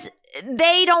 because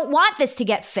they don't want this to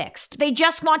get fixed. They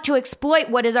just want to exploit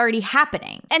what is already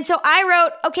happening. And so I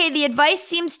wrote, okay, the advice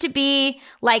seems to be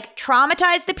like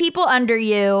traumatize the people under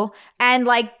you and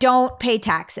like don't pay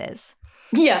taxes.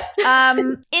 Yeah.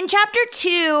 In chapter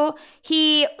 2,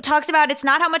 he talks about it's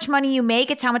not how much money you make,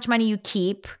 it's how much money you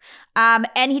keep.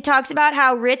 And he talks about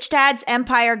how Rich Dad's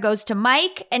empire goes to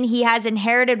Mike and he has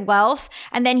inherited wealth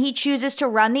and then he chooses to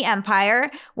run the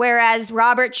empire, whereas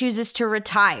Robert chooses to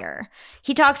retire.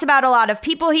 He talks about a lot of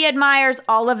people he admires.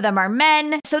 All of them are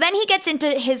men. So then he gets into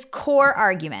his core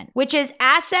argument, which is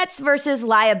assets versus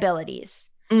liabilities.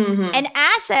 Mm-hmm. An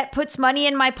asset puts money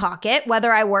in my pocket,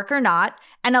 whether I work or not.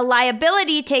 And a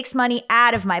liability takes money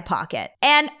out of my pocket.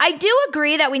 And I do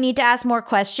agree that we need to ask more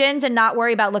questions and not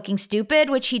worry about looking stupid,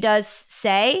 which he does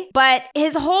say. But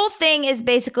his whole thing is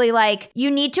basically like, you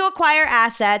need to acquire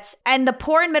assets and the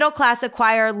poor and middle class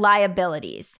acquire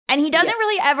liabilities. And he doesn't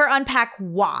really ever unpack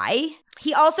why.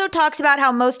 He also talks about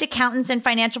how most accountants and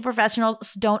financial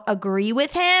professionals don't agree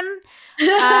with him,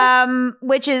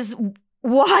 which is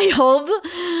wild.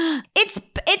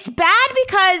 It's bad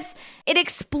because it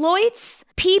exploits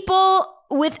people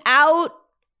without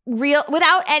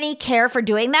any care for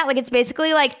doing that. Like, it's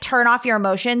basically like turn off your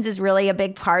emotions is really a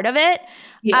big part of it.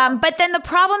 Yeah. But then the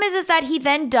problem is that he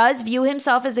then does view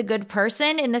himself as a good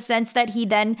person in the sense that he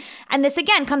then, and this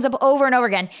again comes up over and over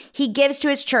again, he gives to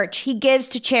his church, he gives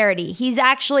to charity. He's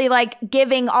actually like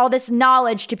giving all this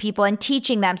knowledge to people and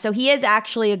teaching them. So he is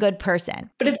actually a good person.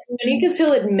 But it's funny because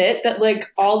he'll admit that like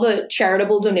all the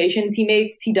charitable donations he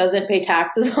makes, he doesn't pay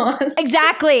taxes on.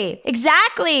 Exactly.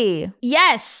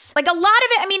 Yes. Like a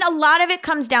lot of it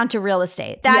comes down to real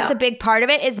estate. That's a big part of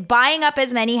it, is buying up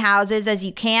as many houses as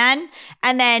you can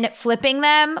and then flipping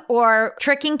them or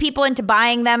tricking people into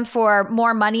buying them for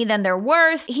more money than they're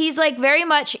worth. He's like very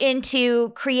much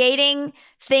into creating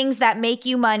things that make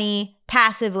you money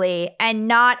passively and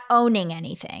not owning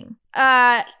anything.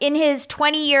 In his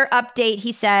 20-year update,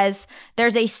 he says,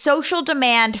 there's a social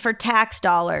demand for tax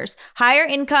dollars. Higher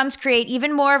incomes create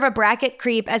even more of a bracket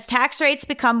creep as tax rates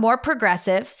become more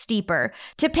progressive, steeper,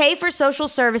 to pay for social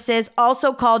services,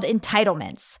 also called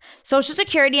entitlements. Social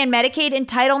Security and Medicaid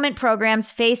entitlement programs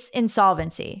face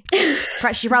insolvency.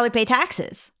 Should probably pay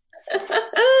taxes.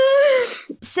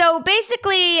 So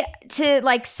basically, to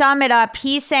like sum it up,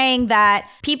 he's saying that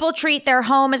people treat their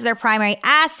home as their primary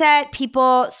asset.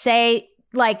 People say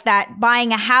like that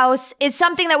buying a house is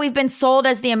something that we've been sold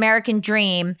as the American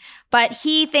dream, but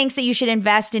he thinks that you should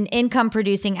invest in income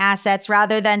producing assets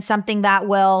rather than something that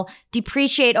will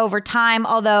depreciate over time,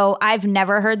 although I've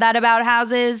never heard that about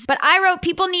houses. But I wrote,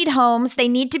 people need homes, they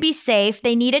need to be safe,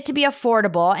 they need it to be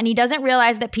affordable, and he doesn't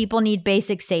realize that people need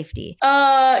basic safety.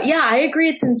 Yeah, I agree.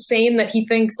 It's insane that he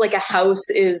thinks like a house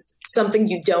is something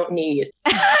you don't need.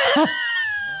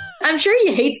 I'm sure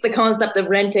he hates the concept of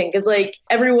renting because like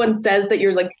everyone says that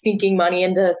you're like sinking money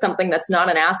into something that's not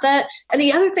an asset. And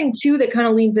the other thing too that kind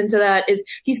of leans into that is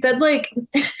he said like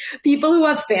people who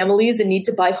have families and need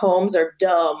to buy homes are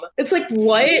dumb. It's like,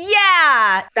 what?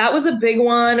 Yeah. That was a big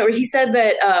one. Or he said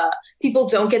that people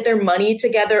don't get their money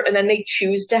together and then they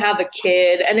choose to have a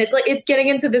kid. And it's like, it's getting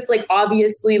into this like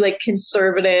obviously like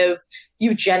conservative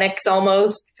eugenics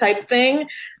almost type thing.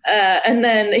 And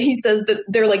then he says that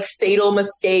their like fatal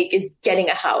mistake is getting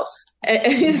a house.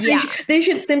 They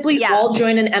should simply all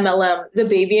join an MLM, the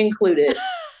baby included.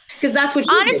 Because that's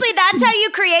what honestly, that's how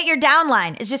you create your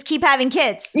downline, is just keep having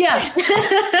kids. Yeah.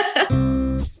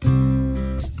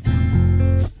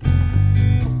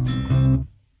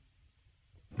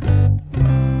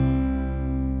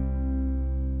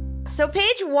 So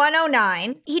page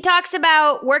 109, he talks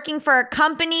about working for a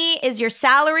company is your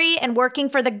salary and working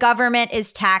for the government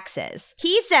is taxes.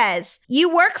 He says,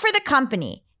 you work for the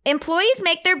company. Employees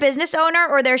make their business owner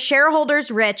or their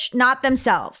shareholders rich, not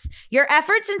themselves. Your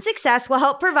efforts and success will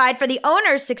help provide for the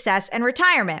owner's success and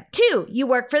retirement. 2, you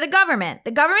work for the government. The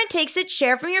government takes its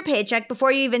share from your paycheck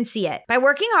before you even see it. By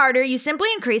working harder, you simply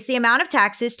increase the amount of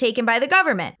taxes taken by the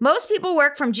government. Most people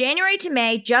work from January to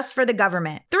May just for the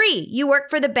government. 3, you work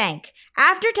for the bank.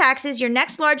 After taxes, your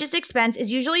next largest expense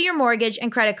is usually your mortgage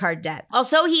and credit card debt.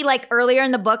 Also, he earlier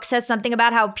in the book says something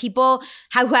about how people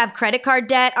who have credit card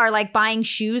debt are buying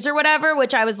shoes or whatever,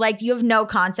 which I was like, you have no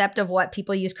concept of what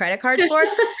people use credit cards for.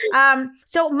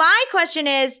 So my question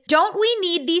is, don't we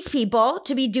need these people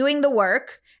to be doing the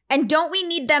work? And don't we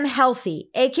need them healthy,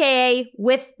 AKA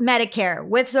with Medicare,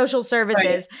 with social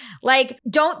services? Right.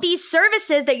 Don't these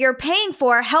services that you're paying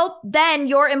for help then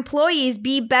your employees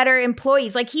be better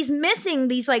employees? He's missing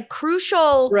these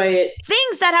crucial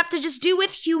things that have to just do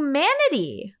with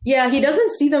humanity. Yeah, he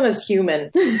doesn't see them as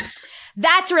human.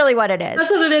 That's really what it is.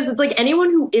 That's what it is. It's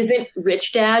anyone who isn't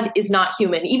rich dad is not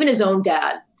human. Even his own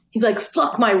dad. He's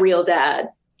fuck my real dad.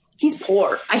 He's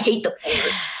poor. I hate the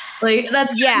poor.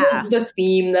 That's kind of the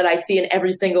theme that I see in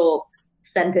every single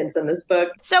sentence in this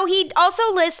book. So he also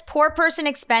lists poor person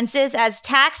expenses as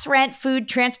tax, rent, food,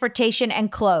 transportation,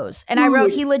 and clothes. And I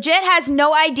wrote, he legit has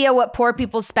no idea what poor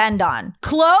people spend on.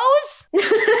 Clothes?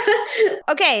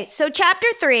 Okay, so chapter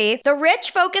 3, the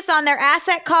rich focus on their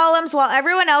asset columns while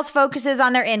everyone else focuses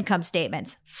on their income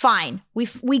statements. Fine.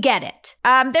 We get it.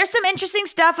 There's some interesting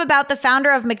stuff about the founder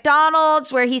of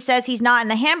McDonald's where he says he's not in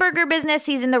the hamburger business,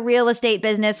 he's in the real estate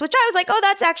business, which I was like, oh,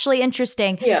 that's actually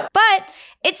interesting. Yeah. But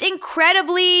it's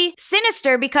incredibly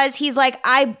sinister because he's like,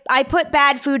 I put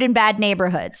bad food in bad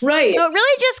neighborhoods. Right. So it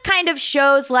really just kind of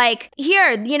shows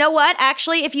here, you know what?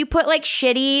 Actually, if you put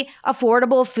shitty,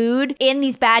 affordable food in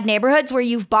these bad neighborhoods where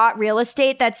you've bought real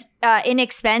estate that's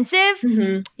inexpensive,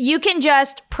 you can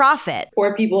just profit.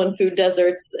 Poor people in food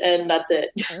deserts, and that's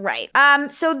it. Right.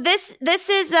 So this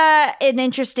is an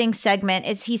interesting segment.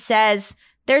 Is he says,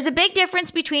 there's a big difference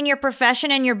between your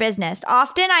profession and your business.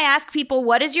 Often I ask people,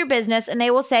 what is your business? And they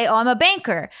will say, oh, I'm a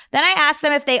banker. Then I ask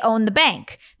them if they own the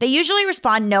bank. They usually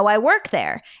respond, no, I work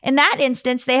there. In that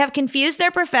instance, they have confused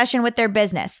their profession with their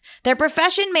business. Their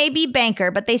profession may be banker,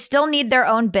 but they still need their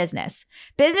own business.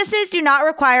 Businesses do not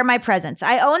require my presence.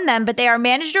 I own them, but they are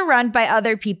managed or run by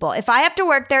other people. If I have to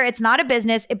work there, it's not a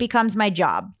business. It becomes my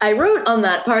job. I wrote on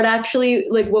that part, actually,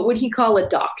 what would he call a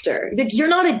doctor? You're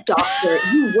not a doctor.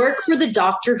 You work for the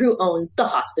doctor who owns the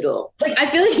hospital. I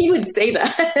feel like he would say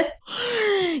that.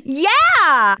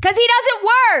 Yeah, because he doesn't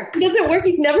work. He doesn't work.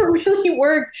 He's never really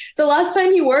worked. The last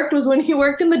time he worked was when he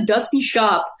worked in the dusty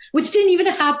shop, which didn't even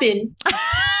happen.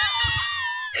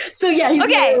 So yeah, he's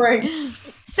never worked.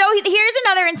 So here's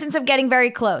another instance of getting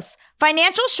very close.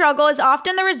 Financial struggle is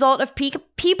often the result of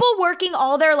people working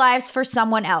all their lives for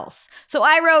someone else. So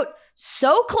I wrote,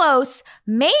 so close,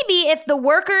 maybe if the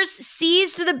workers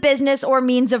seized the business or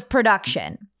means of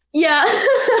production. Yeah.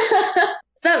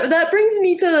 That brings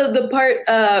me to the part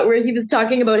where he was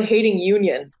talking about hating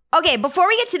unions. Okay, before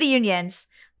we get to the unions,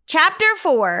 chapter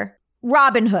 4,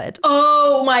 Robin Hood.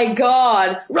 Oh my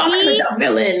God. Robin Hood's a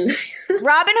villain.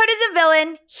 Robin Hood is a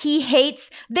villain. He hates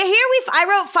I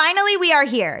wrote, finally we are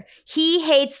here. He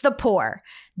hates the poor.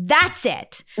 That's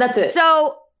it. That's it.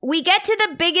 So we get to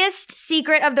the biggest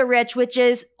secret of the rich, which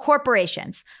is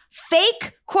corporations.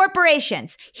 Fake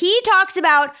corporations. He talks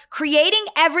about creating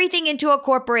everything into a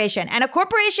corporation. And a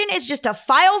corporation is just a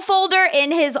file folder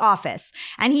in his office.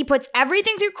 And he puts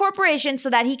everything through corporations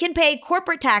so that he can pay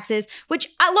corporate taxes, which,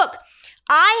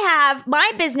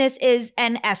 my business is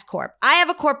an S Corp. I have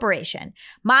a corporation.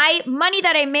 My money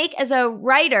that I make as a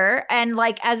writer and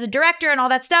as a director and all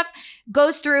that stuff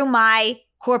goes through my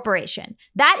corporation.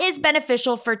 That is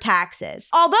beneficial for taxes.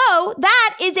 Although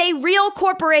that is a real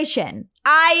corporation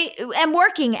I am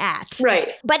working at.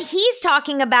 Right. But he's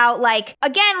talking about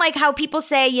how people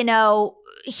say,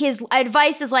 his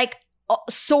advice is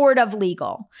sort of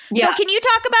legal. Yeah. So can you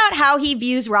talk about how he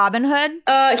views Robin Hood?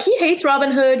 He hates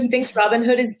Robin Hood. He thinks Robin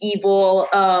Hood is evil.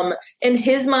 In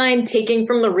his mind, taking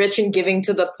from the rich and giving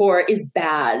to the poor is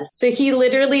bad. So he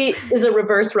literally is a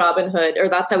reverse Robin Hood, or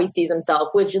that's how he sees himself,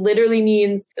 which literally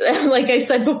means, like I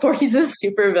said before, he's a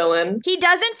super villain. He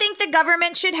doesn't think the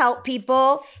government should help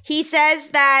people. He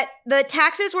says that the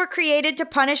taxes were created to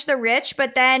punish the rich,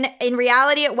 but then in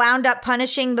reality, it wound up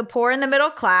punishing the poor and the middle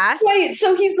class. Right.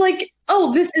 So he's like,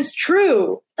 oh, this is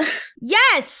true.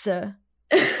 Yes.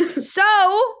 So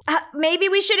maybe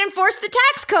we should enforce the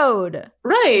tax code.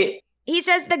 Right. He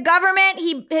says the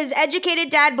government, his educated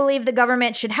dad believed the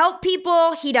government should help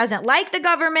people. He doesn't like the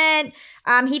government.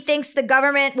 He thinks the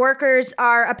government workers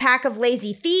are a pack of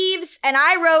lazy thieves. And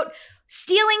I wrote,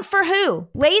 stealing for who?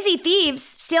 Lazy thieves,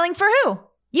 stealing for who?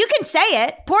 You can say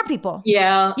it, poor people.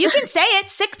 Yeah. You can say it,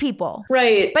 sick people.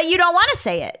 Right. But you don't want to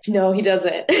say it. No, he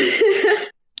doesn't.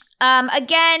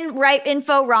 Again, right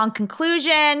info, wrong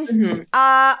conclusions.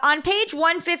 On page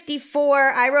 154,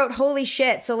 I wrote, holy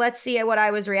shit. So let's see what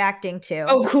I was reacting to.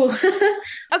 Oh, cool.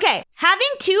 Okay. Having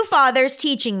two fathers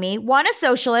teaching me, one a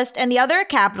socialist and the other a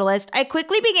capitalist, I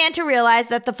quickly began to realize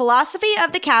that the philosophy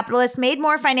of the capitalist made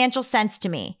more financial sense to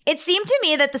me. It seemed to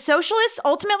me that the socialists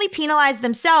ultimately penalized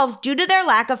themselves due to their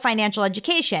lack of financial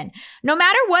education. No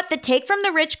matter what the take from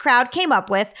the rich crowd came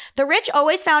up with, the rich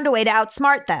always found a way to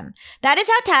outsmart them. That is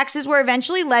how taxes were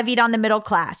eventually levied on the middle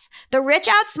class. The rich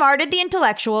outsmarted the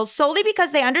intellectuals solely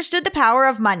because they understood the power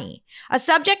of money, a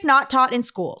subject not taught in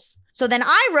schools. So then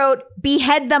I wrote,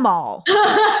 behead them all.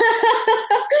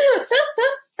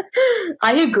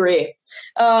 I agree.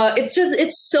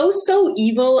 It's so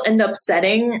evil and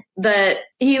upsetting that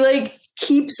he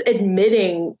keeps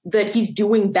admitting that he's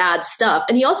doing bad stuff.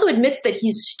 And he also admits that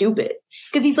he's stupid.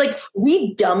 Because he's like,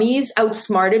 we dummies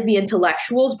outsmarted the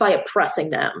intellectuals by oppressing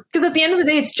them. Because at the end of the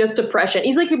day, it's just oppression.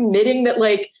 He's admitting that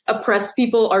oppressed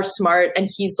people are smart and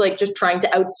he's just trying to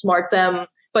outsmart them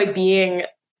by being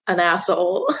an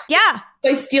asshole. Yeah.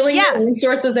 By stealing their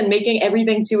resources and making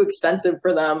everything too expensive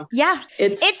for them. Yeah.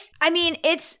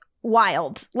 It's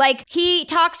wild. He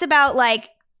talks about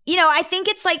I think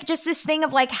it's just this thing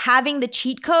of having the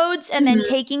cheat codes and then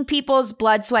taking people's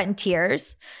blood, sweat, and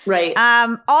tears. Right.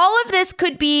 All of this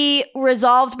could be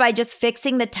resolved by just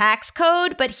fixing the tax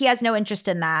code, but he has no interest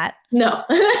in that. No.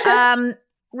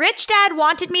 Rich Dad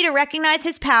wanted me to recognize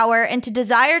his power and to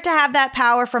desire to have that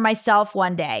power for myself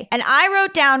one day. And I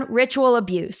wrote down ritual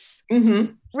abuse.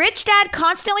 Mm-hmm. Rich Dad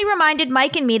constantly reminded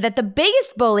Mike and me that the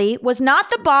biggest bully was not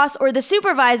the boss or the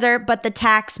supervisor, but the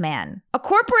tax man. A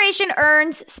corporation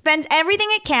earns, spends everything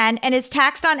it can, and is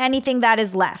taxed on anything that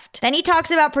is left. Then he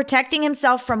talks about protecting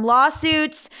himself from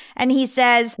lawsuits, and he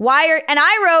says,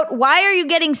 I wrote, why are you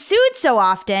getting sued so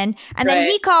often? And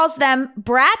then he calls them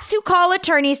brats who call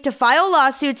attorneys to file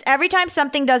lawsuits every time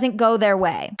something doesn't go their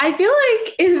way. I feel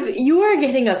like if you are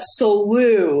getting a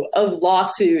slew of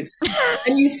lawsuits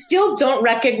and you still don't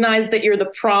recognize that you're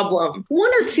the problem,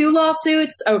 1 or 2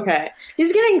 lawsuits, okay.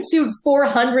 He's getting sued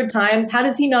 400 times. How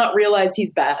does he not realize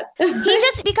he's bad?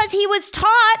 Because he was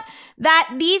taught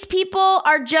that these people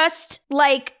are just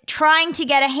trying to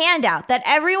get a handout, that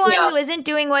everyone who isn't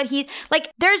doing what he's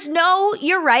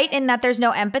you're right in that there's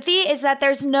no empathy, is that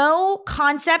there's no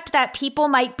concept that people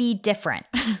might be different.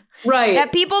 Right.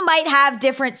 That people might have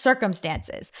different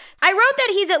circumstances. I wrote that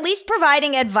he's at least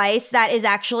providing advice that is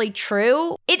actually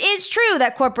true. It is true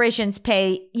that corporations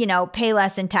pay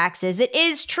less in taxes. It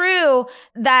is true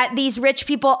that these rich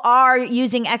people are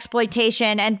using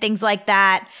exploitation and things like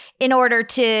that in order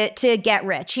to get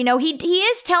rich. He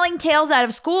is telling tales out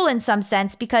of school in some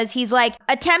sense, because he's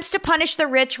attempts to punish the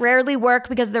rich rarely work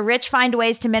because the rich find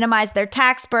ways to minimize their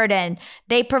tax burden.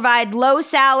 They provide low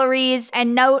salaries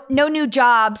and no new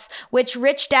jobs, which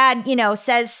Rich Dad,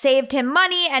 says saved him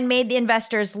money and made the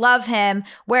investors love him.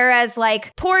 Whereas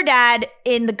poor dad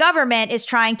in the government is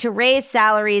trying to raise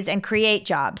salaries and create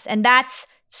jobs. And that's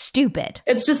stupid.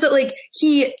 It's just that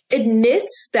he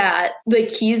admits that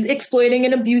he's exploiting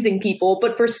and abusing people,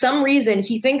 but for some reason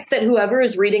he thinks that whoever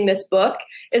is reading this book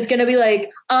is going to be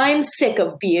I'm sick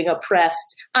of being oppressed.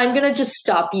 I'm going to just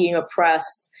stop being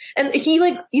oppressed. And he's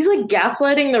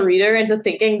gaslighting the reader into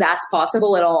thinking that's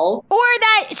possible at all. Or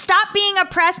that stop being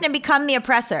oppressed and become the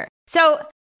oppressor. So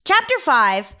chapter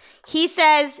 5, he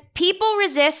says, people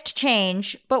resist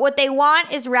change, but what they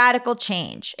want is radical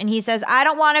change. And he says, I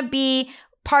don't want to be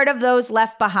part of those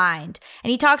left behind.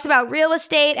 And he talks about real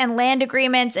estate and land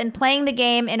agreements and playing the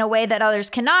game in a way that others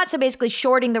cannot. So basically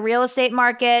shorting the real estate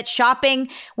market, shopping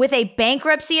with a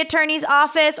bankruptcy attorney's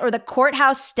office or the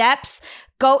courthouse steps,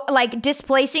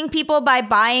 displacing people by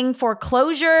buying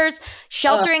foreclosures,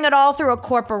 sheltering it all through a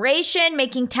corporation,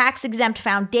 making tax-exempt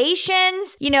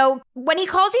foundations. When he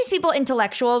calls these people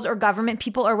intellectuals or government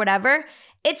people or whatever,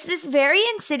 it's this very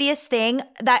insidious thing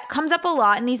that comes up a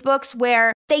lot in these books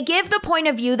where they give the point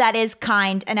of view that is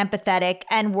kind and empathetic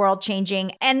and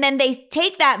world-changing, and then they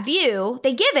take that view,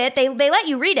 they give it, they let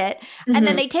you read it, and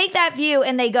then they take that view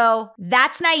and they go,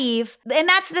 that's naive. And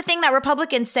that's the thing that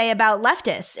Republicans say about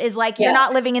leftists is you're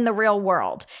not living in the real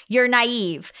world. You're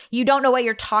naive. You don't know what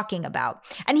you're talking about.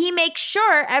 And he makes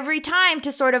sure every time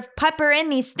to sort of pepper in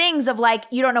these things of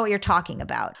you don't know what you're talking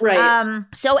about. Right.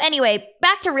 So anyway,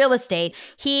 back to real estate.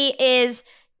 He is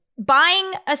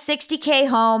buying a $60K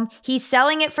home. He's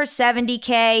selling it for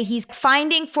 $70K. He's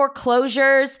finding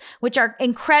foreclosures, which are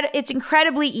it's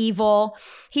incredibly evil.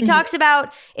 He talks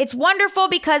about it's wonderful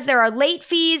because there are late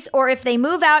fees, or if they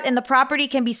move out and the property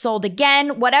can be sold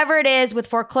again, whatever it is with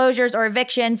foreclosures or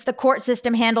evictions, the court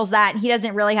system handles that and he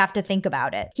doesn't really have to think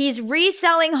about it. He's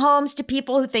reselling homes to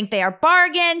people who think they are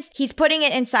bargains. He's putting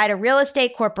it inside a real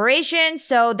estate corporation.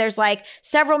 So there's like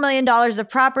several $1 million of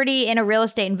property in a real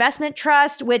estate investment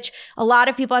trust, which a lot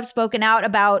of people have spoken out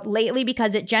about lately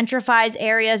because it gentrifies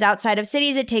areas outside of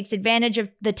cities. It takes advantage of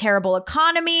the terrible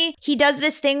economy. He does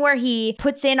this thing where he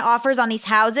puts in offers on these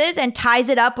houses and ties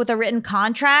it up with a written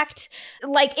contract.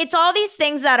 Like, it's all these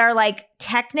things that are like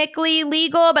technically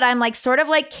legal, but I'm like sort of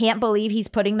like can't believe he's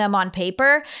putting them on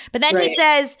paper. But then he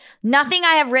says, nothing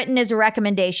I have written is a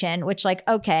recommendation, which like,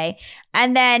 okay.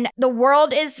 And then the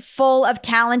world is full of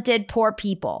talented, poor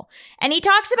people. And he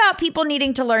talks about people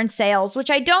needing to learn sales,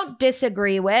 which I don't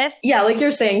disagree with. Yeah, like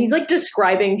you're saying, he's like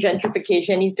describing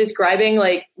gentrification. He's describing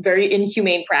like very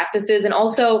inhumane practices. And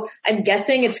also, I'm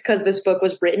guessing it's because this book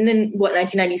was written in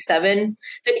 1997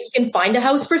 that he can find a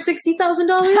house for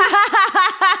 $60,000.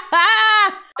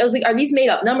 I was like, are these made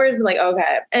up numbers? I'm like,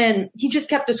 okay. And he just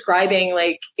kept describing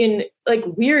like in like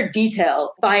weird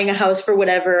detail, buying a house for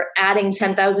whatever, adding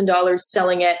 $10,000,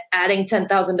 selling it, adding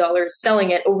 $10,000,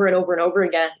 selling it over and over and over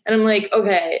again. And I'm like,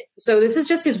 okay, so this is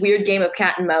just this weird game of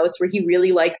cat and mouse where he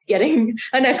really likes getting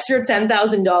an extra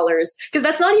 $10,000 because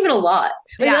that's not even a lot.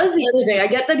 Like, that was the other thing. I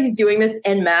get that he's doing this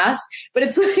en masse, but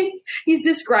it's like he's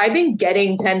describing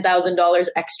getting $10,000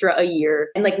 extra a year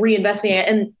and like reinvesting it.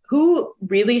 And who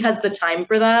really has the time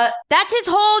for that? That's his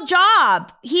whole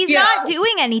job. He's not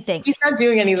doing anything. He's not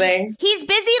doing anything. He's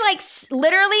busy like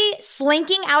literally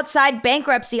slinking outside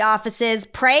bankruptcy offices,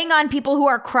 preying on people who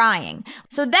are crying.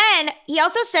 So then he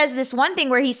also says this one thing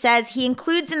where he says he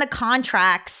includes in the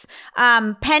contracts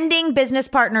pending business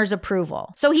partners'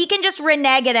 approval. So he can just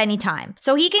renege at any time.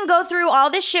 So he can go through all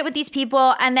this shit with these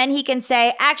people and then he can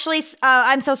say, actually,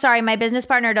 I'm so sorry, my business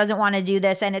partner doesn't want to do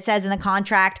this and it says in the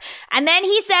contract. And then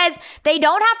he says, they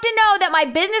don't have to know that my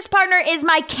business partner is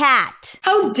my cat.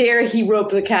 How dare he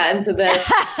rope the cat into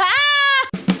this?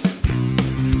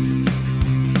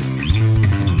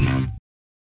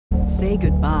 Say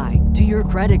goodbye to your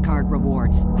credit card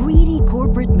rewards. Greedy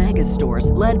corporate mega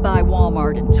stores, led by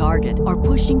Walmart and Target, are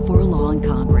pushing for a law in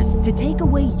Congress to take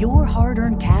away your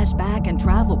hard-earned cash back and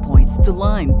travel points to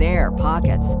line their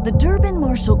pockets. The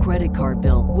Durbin-Marshall credit card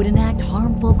bill would enact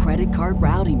harmful credit card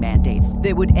routing mandates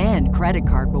that would end credit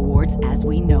card rewards as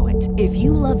we know it. If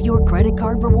you love your credit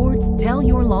card rewards, tell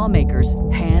your lawmakers,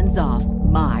 hands off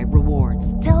my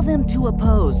rewards. Tell them to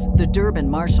oppose the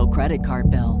Durbin-Marshall credit card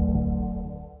bill.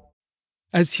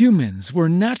 As humans, we're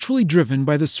naturally driven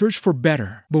by the search for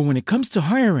better. But when it comes to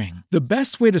hiring, the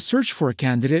best way to search for a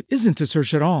candidate isn't to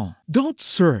search at all. Don't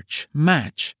search,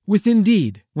 match with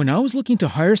Indeed. When I was looking to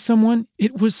hire someone,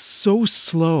 it was so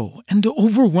slow and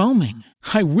overwhelming.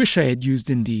 I wish I had used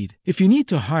Indeed. If you need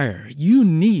to hire, you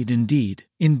need Indeed.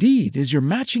 Indeed is your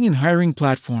matching and hiring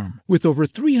platform with over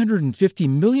 350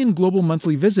 million global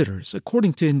monthly visitors,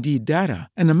 according to Indeed data,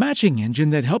 and a matching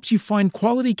engine that helps you find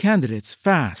quality candidates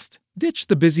fast. Ditch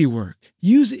the busy work.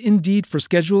 Use Indeed for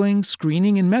scheduling,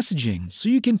 screening, and messaging so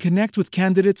you can connect with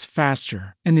candidates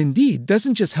faster. And Indeed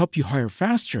doesn't just help you hire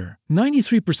faster.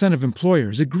 93% of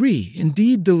employers agree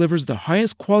Indeed delivers the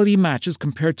highest quality matches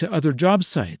compared to other job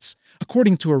sites,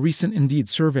 according to a recent Indeed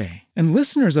survey. And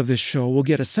listeners of this show will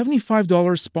get a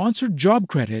 $75 sponsored job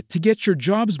credit to get your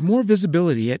jobs more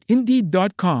visibility at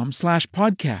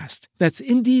Indeed.com/podcast. That's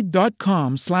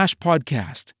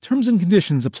Indeed.com/podcast. Terms and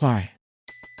conditions apply.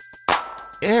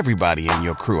 Everybody in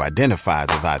your crew identifies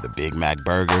as either Big Mac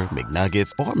Burger,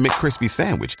 McNuggets, or McCrispy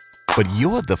Sandwich. But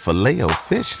you're the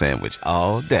Filet-O-Fish Sandwich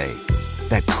all day.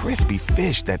 That crispy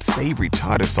fish, that savory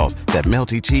tartar sauce, that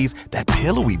melty cheese, that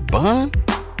pillowy bun.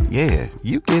 Yeah,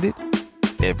 you get it.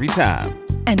 Every time.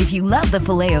 And if you love the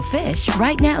Filet-O-Fish,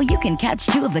 right now you can catch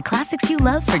two of the classics you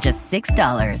love for just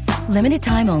 $6. Limited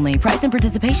time only. Price and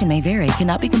participation may vary.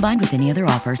 Cannot be combined with any other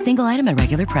offer. Single item at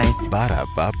regular price.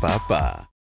 Ba-da-ba-ba-ba.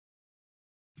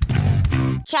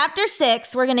 Chapter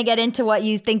 6, we're going to get into what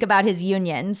you think about his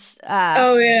unions.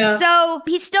 So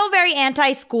he's still very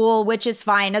anti-school, which is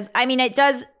fine.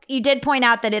 You did point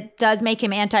out that it does make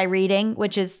him anti-reading,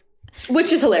 which is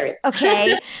hilarious.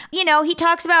 Okay. He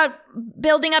talks about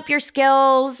building up your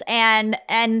skills and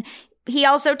he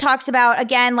also talks about,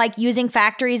 again, like using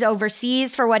factories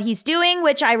overseas for what he's doing,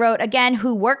 which I wrote, again,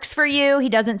 who works for you? He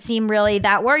doesn't seem really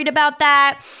that worried about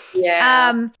that.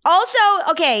 Yeah.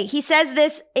 Also, okay, he says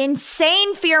this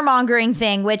insane fear-mongering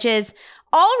thing, which is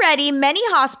Already, many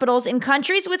hospitals in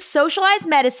countries with socialized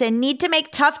medicine need to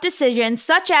make tough decisions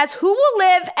such as who will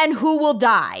live and who will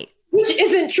die. Which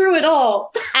isn't true at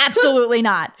all. Absolutely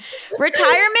not.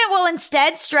 Retirement will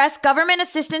instead stress government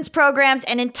assistance programs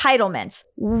and entitlements.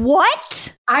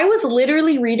 What? I was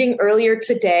literally reading earlier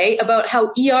today about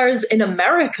how ERs in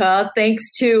America, thanks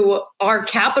to our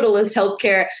capitalist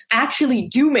healthcare, actually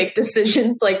do make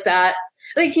decisions like that.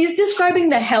 Like, he's describing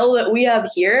the hell that we have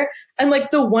here and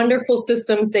like the wonderful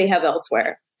systems they have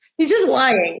elsewhere. He's just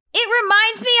lying. It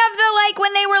reminds me of the, like,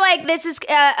 when they were like, this is,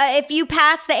 if you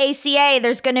pass the ACA,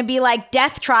 there's going to be like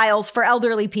death trials for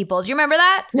elderly people. Do you remember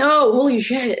that? No, holy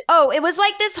shit. Oh, it was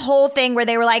like this whole thing where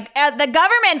they were like, the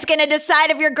government's going to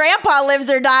decide if your grandpa lives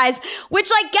or dies,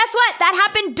 which, like, guess what? That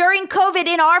happened during COVID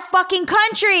in our fucking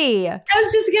country. I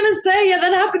was just going to say, yeah,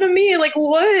 that happened to me. Like,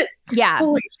 what? Yeah.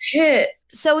 Holy shit.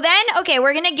 So then, okay,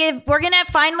 we're going to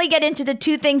finally get into the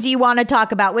two things you want to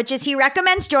talk about, which is he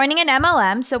recommends joining an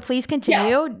MLM. So please continue.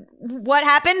 Yeah. What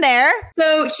happened there?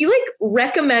 So he like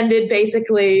recommended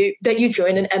basically that you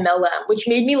join an MLM, which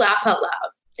made me laugh out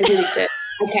loud. It really did.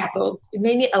 I cackled. It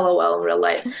made me LOL in real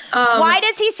life. Why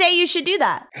does he say you should do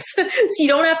that? So you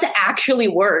don't have to actually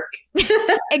work.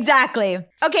 Exactly.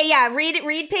 Okay, yeah,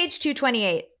 read page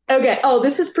 228. Okay. Oh,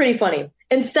 this is pretty funny.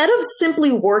 Instead of simply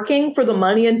working for the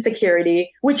money and security,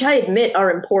 which I admit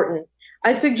are important,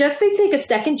 I suggest they take a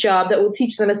second job that will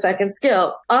teach them a second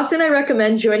skill. Often I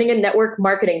recommend joining a network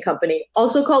marketing company,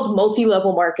 also called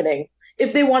multi-level marketing,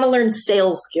 if they want to learn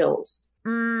sales skills.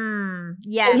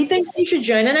 Yes. So he thinks you should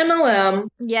join an MLM.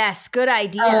 Yes, good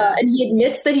idea. And he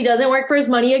admits that he doesn't work for his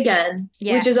money again,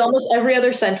 which is almost every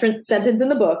other sentence in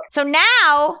the book. So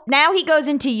now he goes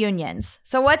into unions.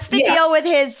 So what's the deal with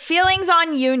his feelings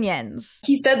on unions?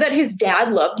 He said that his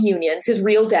dad loved unions, his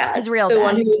real dad. The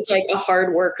one who was like a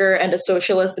hard worker and a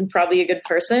socialist and probably a good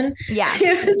person. Yeah,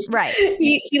 right.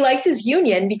 He liked his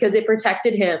union because it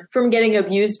protected him from getting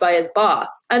abused by his boss.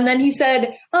 And then he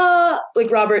said,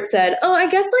 like Robert said, I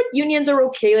guess like unions are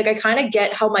okay. Like I kind of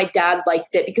get how my dad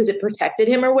liked it because it protected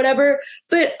him or whatever,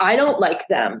 but I don't like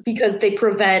them because they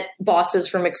prevent bosses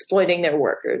from exploiting their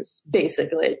workers,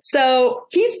 basically. So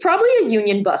he's probably a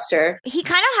union buster. He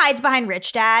kind of hides behind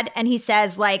Rich Dad and he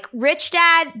says like, Rich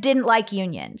Dad didn't like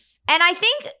unions. And I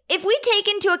think if we take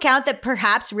into account that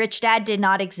perhaps Rich Dad did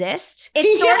not exist,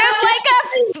 it's sort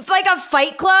of like a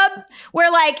fight club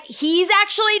where like he's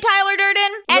actually Tyler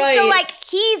Durden. And so like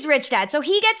he's Rich Dad. So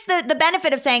he gets the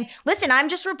benefit of saying, listen, I'm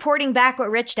just reporting back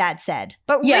what Rich Dad said.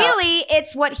 But really,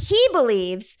 it's what he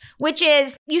believes, which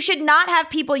is you should not have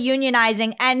people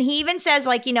unionizing. And he even says,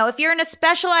 like, you know, if you're in a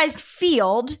specialized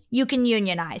field, you can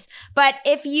unionize. But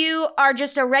if you are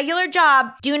just a regular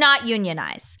job, do not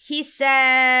unionize. He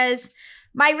says,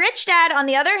 my rich dad, on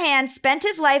the other hand, spent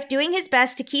his life doing his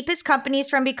best to keep his companies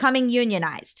from becoming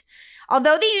unionized.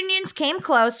 Although the unions came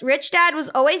close, Rich Dad was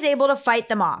always able to fight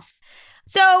them off.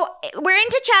 So we're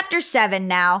into chapter 7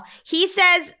 now. He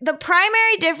says the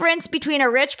primary difference between a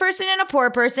rich person and a poor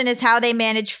person is how they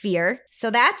manage fear. So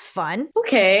that's fun.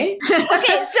 Okay.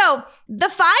 Okay, so the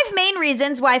 5 main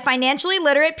reasons why financially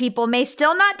literate people may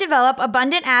still not develop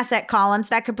abundant asset columns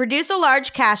that could produce a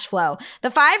large cash flow.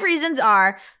 The 5 reasons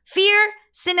are fear,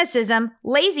 cynicism,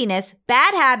 laziness,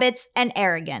 bad habits, and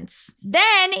arrogance.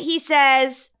 Then he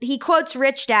says, he quotes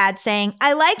Rich Dad saying,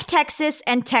 I like Texas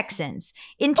and Texans.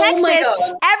 In Texas,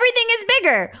 everything is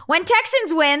bigger. When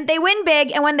Texans win, they win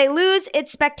big, and when they lose,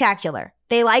 it's spectacular.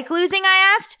 They like losing,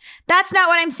 I asked? That's not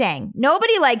what I'm saying.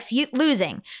 Nobody likes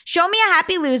losing. Show me a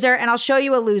happy loser and I'll show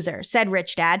you a loser, said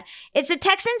Rich Dad. It's the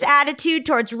Texans' attitude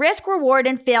towards risk, reward,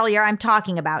 and failure I'm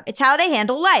talking about. It's how they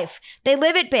handle life. They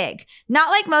live it big. Not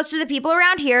like most of the people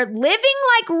around here, living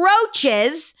like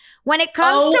roaches when it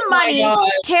comes to money,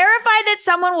 terrified that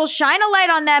someone will shine a light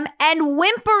on them, and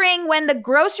whimpering when the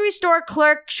grocery store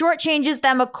clerk shortchanges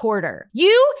them a quarter.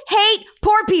 You hate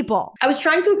poor people. I was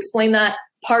trying to explain that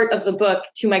part of the book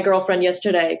to my girlfriend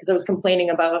yesterday because I was complaining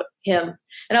about him.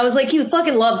 And I was like, he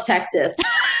fucking loves Texas.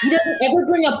 He doesn't ever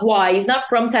bring up why. He's not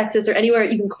from Texas or anywhere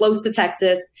even close to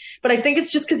Texas. But I think it's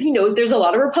just because he knows there's a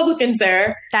lot of Republicans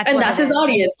there. That's his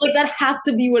audience. Like, that has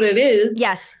to be what it is.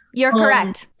 Yes, you're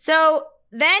correct. So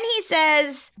then he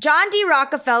says, John D.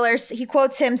 Rockefeller, he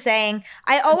quotes him saying,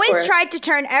 I always tried to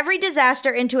turn every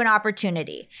disaster into an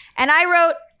opportunity. And I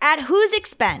wrote, at whose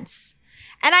expense?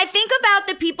 And I think about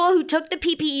the people who took the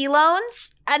PPE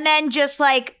loans and then just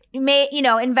like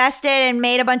invested and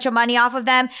made a bunch of money off of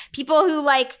them. People who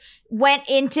like went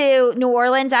into New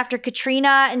Orleans after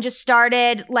Katrina and just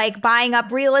started like buying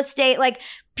up real estate. Like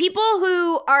people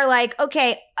who are like,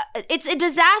 okay, it's a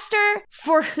disaster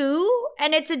for who?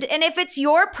 And if it's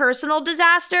your personal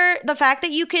disaster, the fact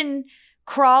that you can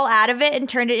crawl out of it and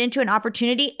turn it into an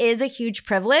opportunity is a huge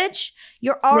privilege.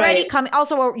 You're already coming.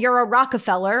 Also, you're a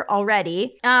Rockefeller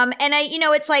already. And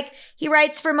it's like he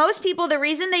writes, for most people, the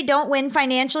reason they don't win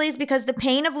financially is because the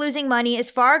pain of losing money is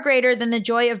far greater than the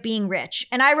joy of being rich.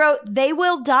 And I wrote, they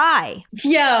will die.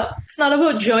 Yeah, it's not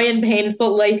about joy and pain. It's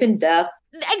about life and death.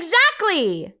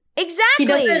 Exactly.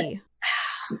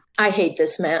 I hate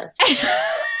this man.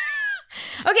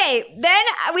 Okay, then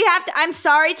we have to, I'm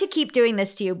sorry to keep doing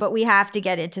this to you, but we have to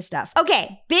get into stuff.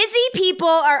 Okay, busy people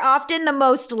are often the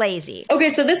most lazy.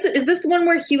 Okay, so is this the one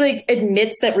where he like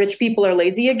admits that rich people are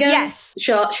lazy again? Yes.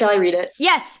 Shall I read it?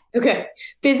 Yes. Okay.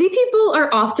 Busy people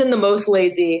are often the most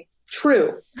lazy.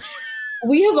 True.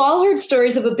 We have all heard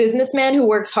stories of a businessman who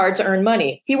works hard to earn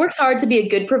money. He works hard to be a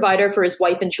good provider for his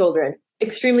wife and children.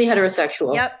 Extremely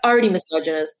heterosexual. Yep. Already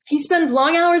misogynist. He spends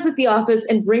long hours at the office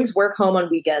and brings work home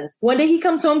on weekends. One day he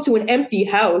comes home to an empty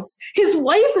house. His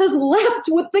wife has left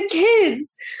with the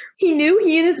kids. He knew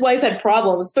he and his wife had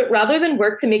problems, but rather than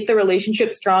work to make the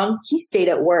relationship strong, he stayed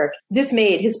at work.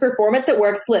 Dismayed, his performance at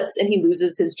work slips and he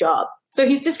loses his job. So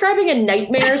he's describing a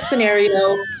nightmare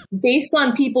scenario based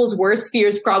on people's worst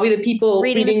fears, probably the people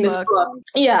reading this book.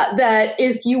 Yeah, that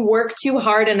if you work too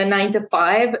hard in a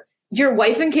 9-to-5, your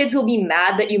wife and kids will be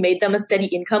mad that you made them a steady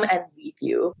income and leave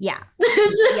you. Yeah.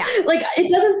 Like, it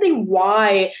doesn't say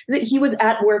why that he was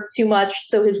at work too much,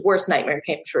 so his worst nightmare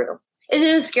came true. It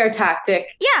is a scare tactic.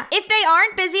 Yeah. If they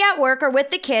aren't busy at work or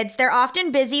with the kids, they're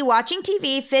often busy watching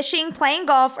TV, fishing, playing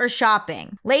golf, or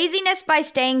shopping. Laziness by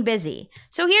staying busy.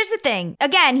 So here's the thing.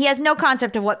 Again, he has no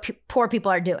concept of what poor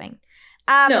people are doing.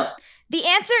 No. The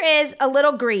answer is a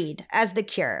little greed as the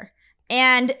cure.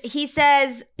 And he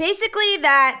says basically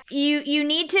that you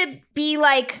need to be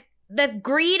like, that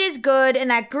greed is good and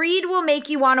that greed will make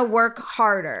you want to work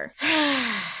harder.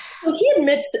 Well, he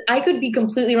admits, I could be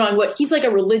completely wrong, but he's like a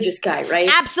religious guy, right?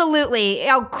 Absolutely.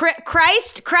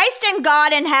 Christ and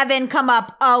God in heaven come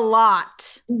up a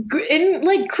lot. In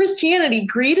like Christianity,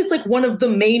 greed is like one of the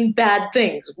main bad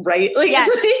things, right? Like,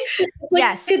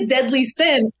 yes. It's a deadly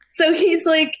sin. So he's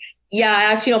like, yeah, I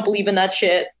actually don't believe in that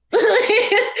shit.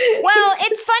 Well,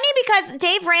 it's funny because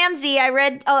Dave Ramsey,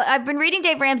 I've been reading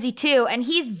Dave Ramsey too, and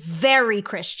he's very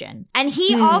Christian. And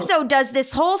he also does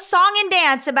this whole song and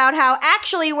dance about how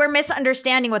actually we're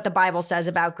misunderstanding what the Bible says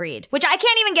about greed, which I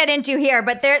can't even get into here,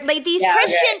 but they're like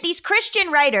these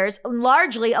Christian writers,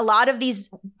 largely a lot of these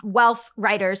wealth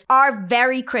writers are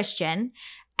very Christian.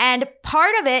 And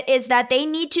part of it is that they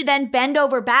need to then bend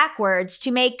over backwards to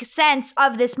make sense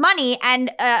of this money. And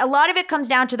a lot of it comes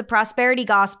down to the prosperity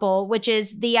gospel, which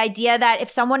is the idea that if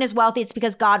someone is wealthy, it's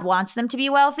because God wants them to be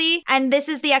wealthy. And this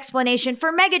is the explanation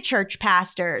for megachurch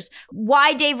pastors,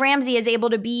 why Dave Ramsey is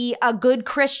able to be a good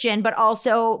Christian, but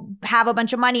also have a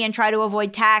bunch of money and try to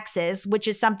avoid taxes, which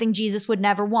is something Jesus would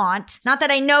never want. Not that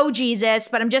I know Jesus,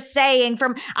 but I'm just saying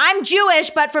I'm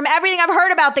Jewish, but from everything I've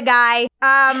heard about the guy.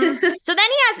 So then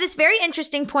he has this very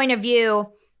interesting point of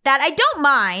view that I don't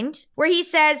mind, where he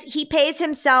says he pays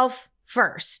himself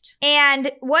first.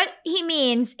 And what he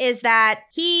means is that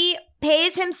he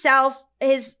pays himself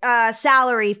his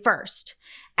salary first.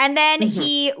 And then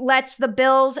he lets the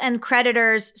bills and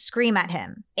creditors scream at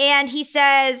him. And he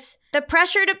says, the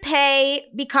pressure to pay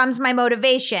becomes my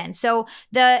motivation. So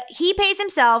he pays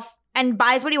himself and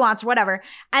buys what he wants or whatever.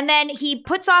 And then he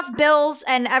puts off bills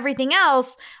and everything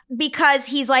else because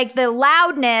he's like, the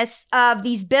loudness of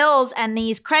these bills and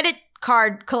these credit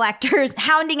card collectors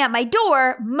hounding at my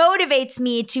door motivates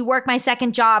me to work my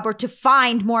second job or to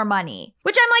find more money,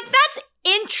 which I'm like, that's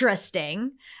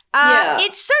interesting.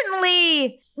 It's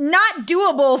certainly not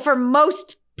doable for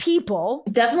most people.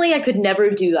 Definitely, I could never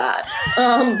do that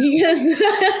because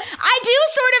I do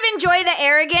sort of enjoy the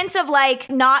arrogance of like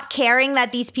not caring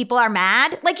that these people are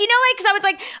mad. Like, you know, like, because I was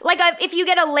like if you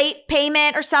get a late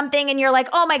payment or something and you're like,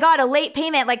 oh my God, a late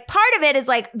payment, like part of it is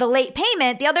like the late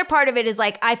payment. The other part of it is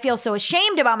like, I feel so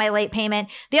ashamed about my late payment.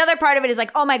 The other part of it is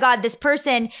like, oh my God, this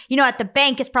person, you know, at the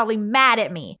bank is probably mad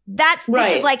at me.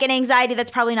 Which is like an anxiety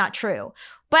that's probably not true.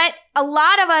 But a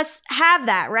lot of us have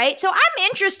that, right? So I'm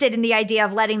interested in the idea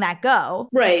of letting that go.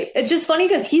 Right. It's just funny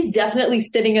because he's definitely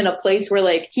sitting in a place where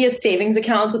like he has savings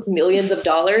accounts with millions of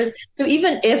dollars. So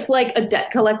even if like a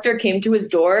debt collector came to his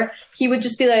door, he would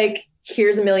just be like,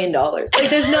 here's $1 million. Like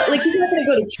there's no, like he's not going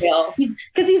to go to jail.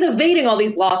 Because he's evading all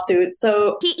these lawsuits.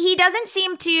 So he doesn't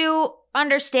seem to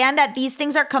understand that these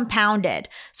things are compounded.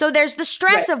 So there's the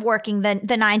stress of working the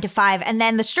 9-to-5, and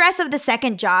then the stress of the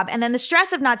second job, and then the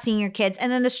stress of not seeing your kids, and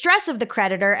then the stress of the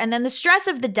creditor, and then the stress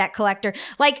of the debt collector.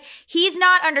 Like he's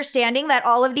not understanding that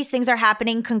all of these things are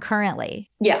happening concurrently.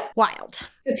 Yeah. Wild.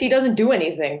 Because he doesn't do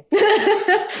anything.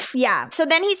 Yeah. So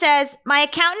then he says, my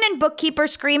accountant and bookkeeper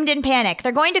screamed in panic.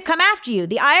 They're going to come after you.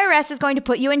 The IRS is going to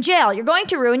put you in jail. You're going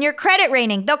to ruin your credit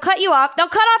rating. They'll cut you off. They'll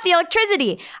cut off the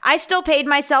electricity. I still paid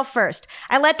myself first.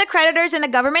 I let the creditors and the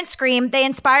government scream. They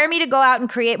inspire me to go out and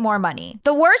create more money.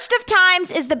 The worst of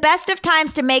times is the best of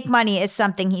times to make money is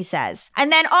something he says.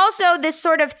 And then also this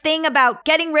sort of thing about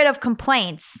getting rid of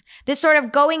complaints, this sort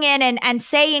of going in and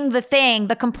saying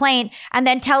the complaint, and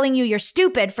then telling you you're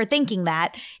stupid for thinking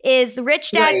that, is the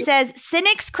rich dad says,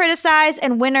 cynics criticize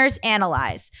and winners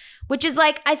analyze. Which is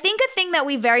like, I think a thing that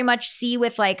we very much see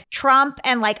with like Trump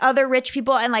and like other rich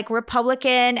people and like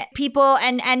Republican people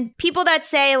and people that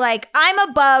say like, I'm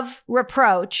above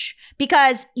reproach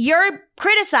because you're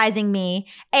criticizing me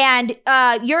and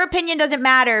your opinion doesn't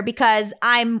matter because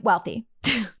I'm wealthy.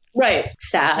 Right.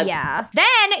 Sad. Yeah.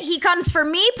 Then he comes for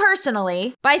me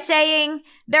personally by saying,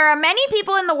 there are many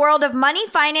people in the world of money,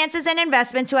 finances, and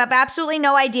investments who have absolutely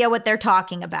no idea what they're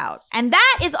talking about. And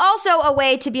that is also a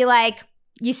way to be like,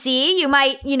 you see, you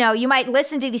might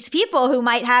listen to these people who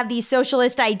might have these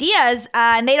socialist ideas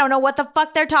and they don't know what the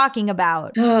fuck they're talking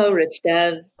about. Oh, rich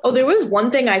dad. Oh, there was one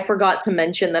thing I forgot to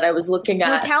mention that I was looking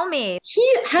at. Oh, tell me.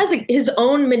 He has his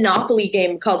own Monopoly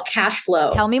game called Cash Flow.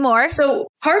 Tell me more. So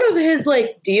part of his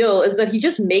like deal is that he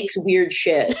just makes weird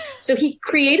shit. So he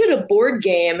created a board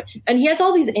game and he has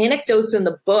all these anecdotes in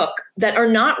the book that are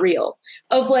not real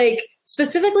of like,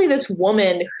 specifically this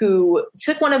woman who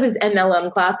took one of his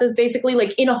MLM classes, basically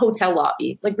like in a hotel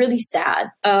lobby, like really sad.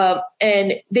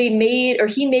 And he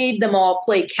made them all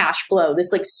play Cash Flow,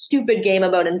 this like stupid game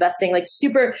about investing, like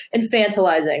super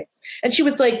infantilizing. And she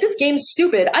was like, this game's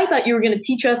stupid. I thought you were going to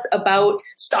teach us about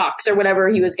stocks or whatever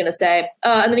he was going to say.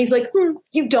 And then he's like,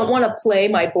 you don't want to play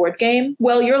my board game?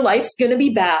 Well, your life's going to be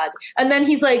bad. And then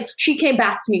he's like, she came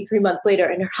back to me 3 months later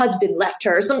and her husband left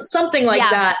her, something like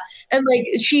that. And like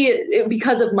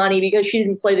because of money, because she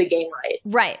didn't play the game right.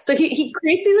 Right. So he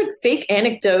creates these like fake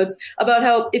anecdotes about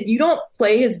how if you don't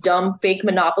play his dumb fake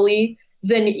Monopoly,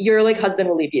 then your like husband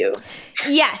will leave you.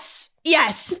 Yes.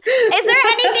 Is there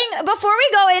anything before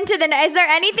we go into is there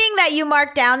anything that you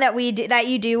marked down that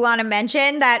you do want to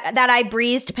mention that I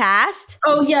breezed past?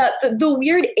 Oh yeah, the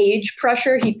weird age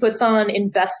pressure he puts on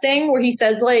investing, where he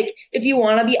says like, if you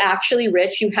want to be actually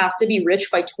rich, you have to be rich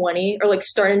by 20 or like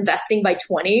start investing by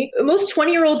 20. Most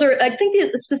 20-year-olds are, I think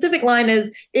the specific line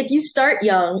is, if you start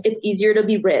young, it's easier to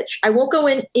be rich. I won't go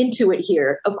into it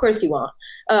here. Of course you won't.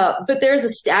 But there's a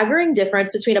staggering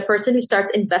difference between a person who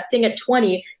starts investing at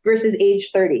 20 versus age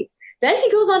 30. Then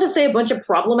he goes on to say a bunch of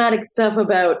problematic stuff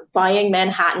about buying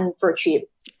Manhattan for cheap,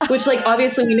 which like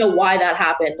obviously we know why that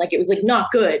happened. Like it was like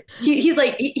not good. He's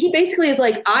like, he basically is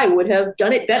like, I would have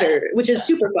done it better, which is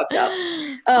super fucked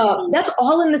up. That's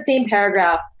all in the same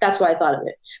paragraph. That's why I thought of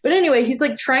it. But anyway, he's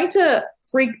like trying to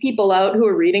freak people out who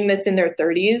are reading this in their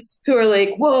 30s, who are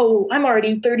like, whoa, I'm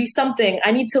already 30 something.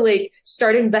 I need to like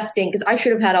start investing because I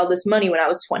should have had all this money when I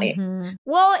was 20. Mm-hmm.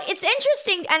 Well, it's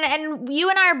interesting. And you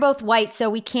and I are both white, so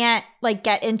we can't like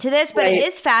get into this, but It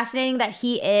is fascinating that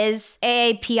he is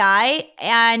AAPI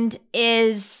and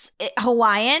is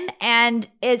Hawaiian, and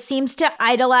it seems to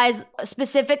idolize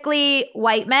specifically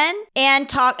white men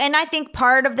and I think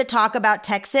part of the talk about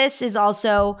Texas is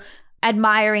also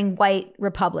admiring white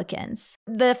Republicans.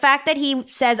 The fact that he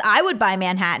says, I would buy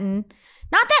Manhattan,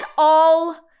 not that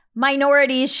all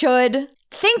minorities should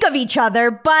think of each other,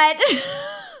 but...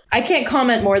 I can't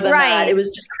comment more than that. It was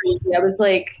just crazy. I was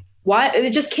like, why?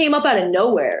 It just came up out of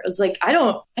nowhere. I was like, I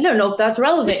don't know if that's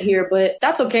relevant here, but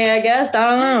that's okay, I guess. I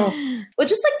don't know. But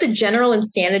just like the general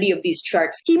insanity of these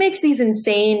charts, he makes these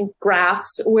insane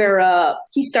graphs where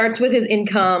he starts with his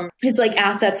income, his like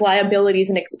assets, liabilities,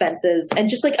 and expenses, and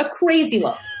just like a crazy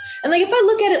lump. And like if I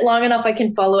look at it long enough, I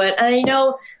can follow it. And I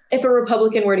know if a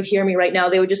Republican were to hear me right now,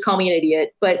 they would just call me an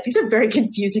idiot. But these are very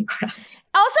confusing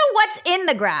graphs. Also, what's in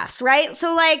the graphs, right?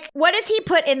 So like, what does he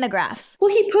put in the graphs?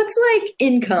 Well, he puts like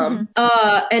income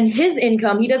and his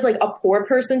income. He does like a poor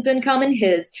person's income and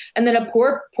his. And then a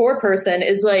poor person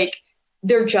is like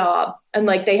their job. And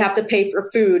like they have to pay for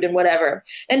food and whatever.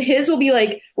 And his will be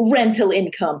like rental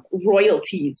income,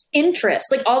 royalties,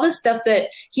 interest, like all this stuff that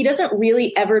he doesn't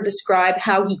really ever describe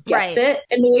how he gets it.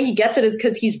 And the way he gets it is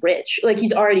because he's rich. Like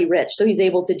he's already rich, so he's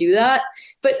able to do that.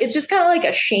 But it's just kind of like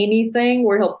a shamey thing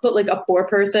where he'll put like a poor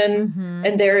person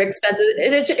and their expenses.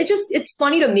 And it's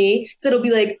funny to me. So it'll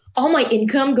be like, all my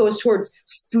income goes towards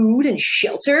food and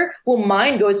shelter. Well,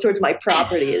 mine goes towards my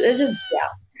property. It's just, yeah.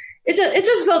 It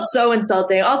just felt so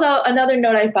insulting. Also, another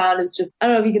note I found is just, I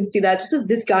don't know if you can see that, just says,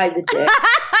 this guy's a dick.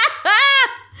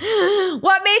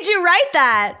 What made you write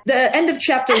that? The end of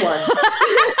chapter 1.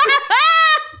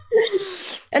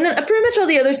 And then pretty much all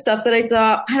the other stuff that I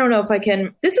saw, I don't know if I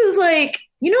can. This is like,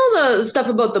 you know, the stuff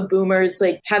about the boomers,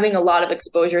 like having a lot of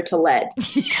exposure to lead.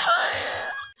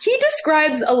 He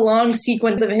describes a long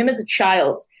sequence of him as a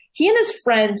child. He and his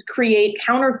friends create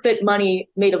counterfeit money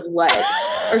made of lead,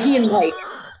 or he and Mike.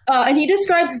 And he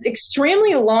describes this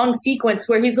extremely long sequence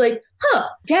where he's like,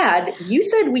 Dad, you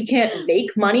said we can't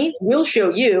make money. We'll show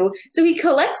you. So he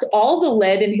collects all the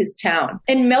lead in his town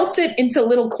and melts it into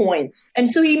little coins.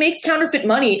 And so he makes counterfeit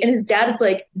money. And his dad is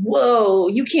like, whoa,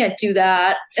 you can't do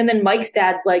that. And then Mike's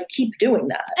dad's like, keep doing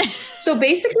that. So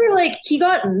basically, like, he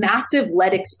got massive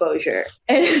lead exposure.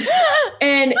 And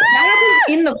that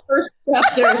happens in the first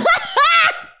chapter.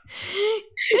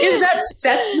 Is that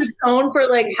sets the tone for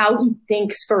like how he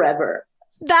thinks forever.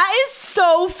 That is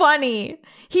so funny.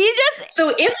 So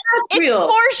if that's real,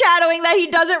 it's foreshadowing that he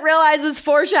doesn't realize is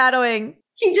foreshadowing.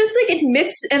 He just like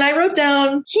admits, and I wrote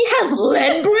down, he has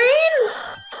lead brain.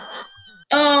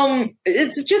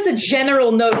 It's just a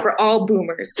general note for all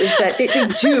boomers is that they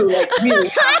do like really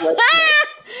have lead brain.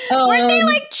 Weren't they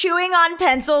like chewing on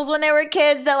pencils when they were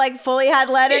kids that like fully had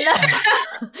lead in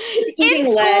them? In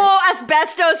school, lead.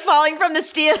 Asbestos falling from the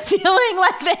ceiling,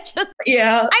 like they just.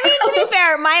 Yeah. I mean, to be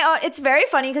fair, it's very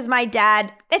funny because my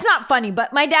dad. It's not funny,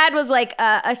 but my dad was like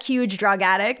a huge drug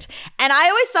addict, and I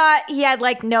always thought he had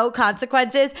like no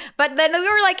consequences. But then we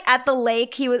were like at the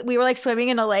lake. We were like swimming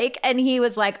in a lake, and he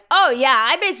was like, "Oh yeah,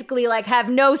 I basically like have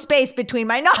no space between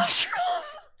my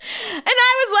nostrils." And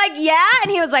I was like, yeah.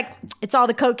 And he was like, it's all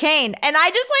the cocaine. And I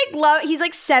just like love, he's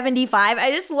like 75. I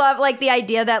just love like the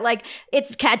idea that like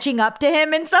it's catching up to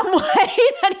him in some way,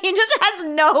 that he just has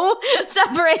no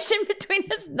separation between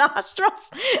his nostrils.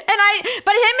 But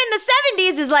him in the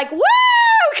 70s is like, woo,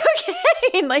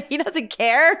 cocaine. Like he doesn't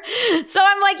care. So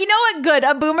I'm like, you know what? Good.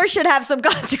 A boomer should have some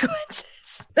consequences.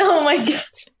 Oh my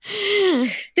gosh.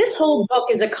 This whole book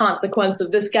is a consequence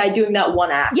of this guy doing that one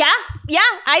act. Yeah.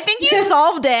 I think you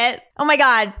solved it. Oh my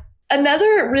God.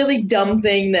 Another really dumb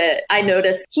thing that I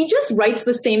noticed, he just writes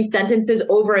the same sentences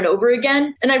over and over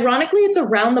again. And ironically, it's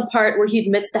around the part where he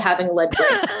admits to having lead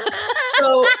brain.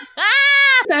 So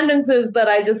sentences that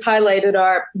I just highlighted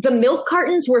are, the milk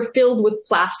cartons were filled with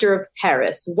plaster of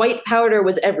Paris. White powder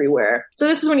was everywhere. So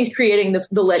this is when he's creating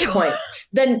the lead coins.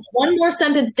 Then one more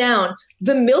sentence down,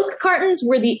 the milk cartons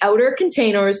were the outer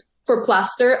containers for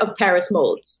plaster of Paris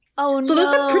molds. Oh, no. So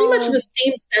those are pretty much the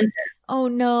same sentence. Oh,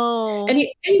 no. And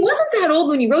he wasn't that old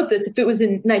when he wrote this if it was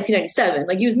in 1997.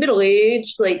 Like, he was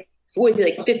middle-aged, like, what was he,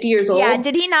 like 50 years old? Yeah,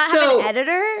 did he not have an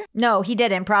editor? No, he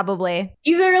didn't, probably.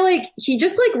 Either, like, he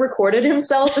just, like, recorded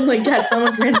himself and, like, had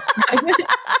someone transcribe it.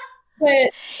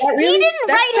 But really, he didn't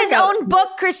write his own book,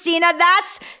 Christina.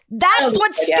 That's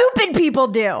what stupid people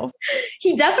do.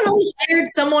 He definitely hired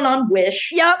someone on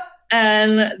Wish. Yep.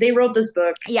 And they wrote this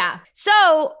book. Yeah. So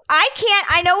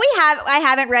I know I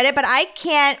haven't read it, but I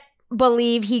can't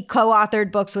believe he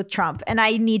co-authored books with Trump, and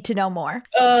I need to know more.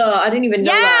 I didn't even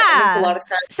know that. It makes a lot of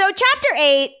sense. So chapter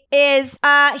 8 is,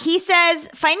 he says,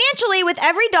 financially, with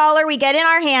every dollar we get in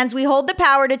our hands, we hold the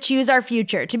power to choose our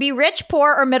future, to be rich,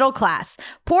 poor, or middle class.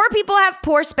 Poor people have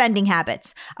poor spending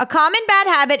habits. A common bad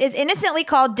habit is innocently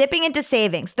called dipping into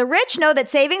savings. The rich know that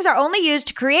savings are only used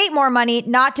to create more money,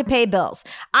 not to pay bills.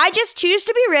 I just choose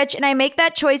to be rich, and I make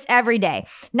that choice every day.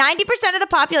 90% of the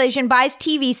population buys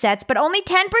TV sets, but only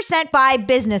 10% buy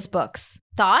business books.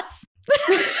 Thoughts?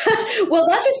 Well,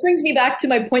 that just brings me back to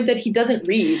my point that he doesn't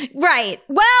read. Right.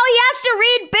 Well, he has to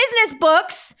read business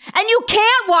books, and you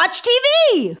can't watch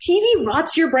TV. TV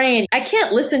rots your brain. I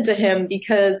can't listen to him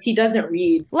because he doesn't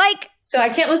read. So I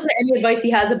can't listen to any advice he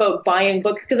has about buying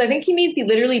books because I think he means he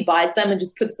literally buys them and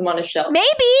just puts them on a shelf. Maybe.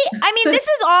 I mean, this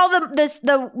is all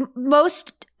the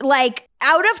most like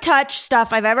out of touch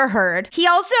stuff I've ever heard. He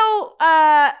also,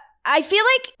 I feel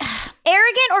like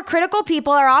arrogant or critical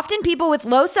people are often people with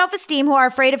low self-esteem who are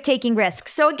afraid of taking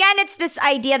risks. So again, it's this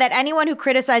idea that anyone who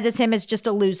criticizes him is just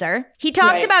a loser. He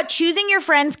talks about choosing your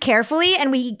friends carefully,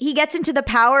 and he gets into the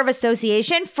power of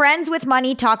association. Friends with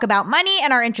money talk about money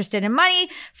and are interested in money.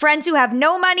 Friends who have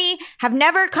no money have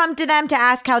never come to them to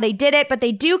ask how they did it, but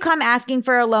they do come asking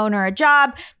for a loan or a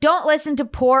job. Don't listen to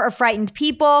poor or frightened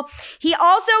people. He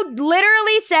also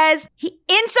literally says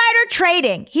insider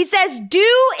trading. He says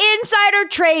do insider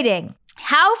trading.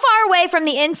 How far away from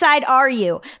the inside are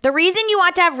you? The reason you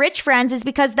want to have rich friends is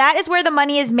because that is where the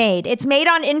money is made. It's made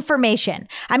on information.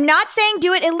 I'm not saying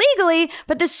do it illegally,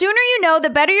 but the sooner you know, the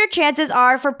better your chances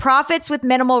are for profits with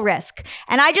minimal risk.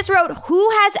 And I just wrote, who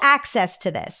has access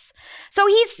to this? So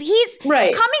he's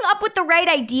coming up with the right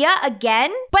idea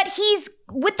again, but he's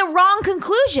with the wrong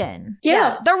conclusion.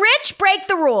 Yeah. The rich break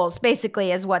the rules,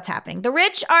 basically, is what's happening. The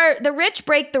rich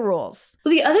break the rules.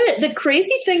 Well, the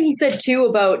crazy thing he said too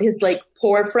about his like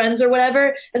poor friends or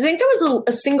whatever, I think there was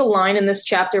a single line in this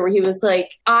chapter where he was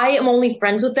like, I am only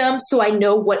friends with them, so I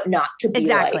know what not to be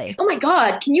Exactly. like. Oh my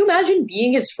God, can you imagine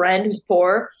being his friend who's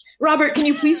poor? Robert, can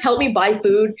you please help me buy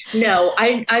food? No,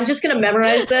 I'm just going to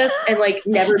memorize this and like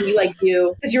never be like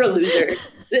you because you're a loser.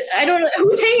 I don't know.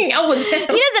 Who's hanging out with him? He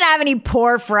doesn't have any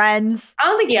poor friends. I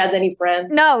don't think he has any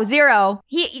friends. No, zero.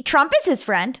 Trump is his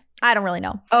friend. I don't really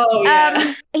know. Oh,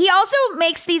 yeah. He also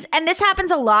makes these, and this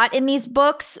happens a lot in these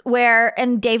books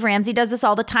and Dave Ramsey does this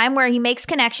all the time, where he makes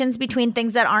connections between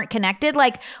things that aren't connected.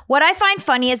 Like, what I find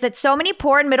funny is that so many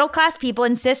poor and middle class people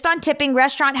insist on tipping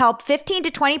restaurant help 15 to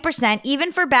 20%,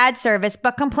 even for bad service,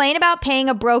 but complain about paying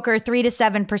a broker 3 to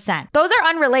 7%. Those are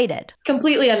unrelated.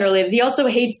 Completely unrelated. He also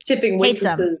hates tipping Hates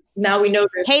waitresses. Now we know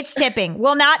this. Hates tipping.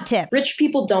 Will not tip. Rich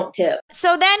people don't tip.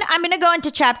 So then I'm going to go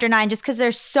into chapter 9 just because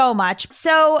there's so much.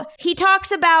 So he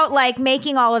talks about like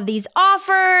making all of these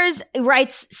offers,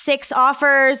 writes 6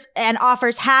 offers and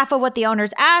offers half of what the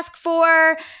owners ask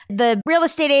for. The real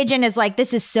estate agent is like,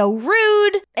 this is so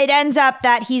rude. It ends up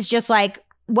that he's just like,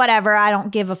 whatever, I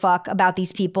don't give a fuck about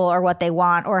these people or what they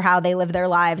want or how they live their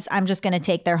lives. I'm just going to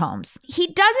take their homes.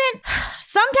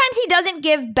 Sometimes he doesn't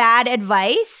give bad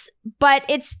advice, but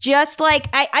it's just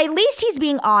like, at least he's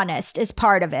being honest is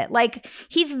part of it. Like,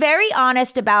 he's very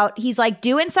honest he's like,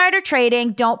 do insider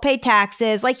trading, don't pay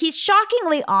taxes. Like, he's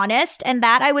shockingly honest. And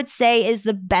that, I would say, is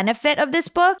the benefit of this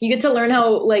book. You get to learn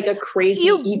how like a crazy,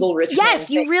 evil rich man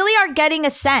Yes, you really are getting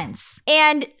a sense.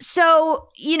 And so,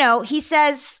 he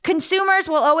says, consumers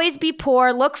will always be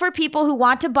poor. Look for people who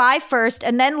want to buy first,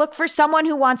 and then look for someone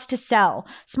who wants to sell.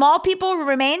 Small people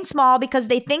remain small because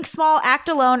they think small, act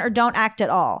alone, or don't act at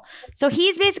all. So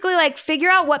he's basically like, figure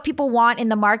out what people want in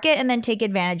the market and then take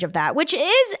advantage of that, which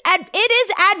is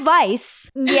advice.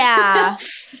 Yeah.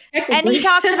 And he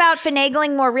talks about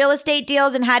finagling more real estate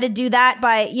deals and how to do that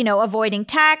by, avoiding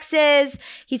taxes.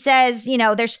 He says,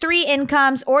 there's 3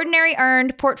 incomes: ordinary,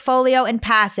 earned, portfolio, and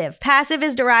passive. Passive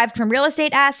is derived from real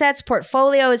estate assets.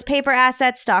 Portfolio is paper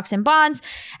assets, stocks, and bonds.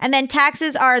 And then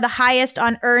taxes are the highest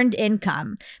on earned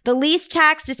income. The least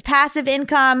taxed is passive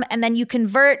income. And then you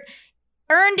convert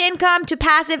earned income to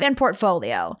passive and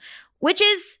portfolio, which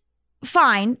is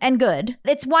fine and good.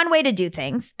 It's one way to do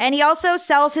things. And he also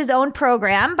sells his own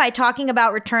program by talking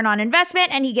about return on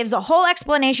investment. And he gives a whole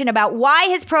explanation about why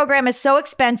his program is so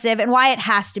expensive and why it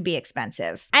has to be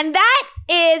expensive. And that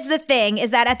is the thing,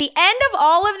 is that at the end of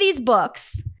all of these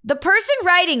books, the person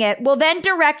writing it will then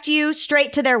direct you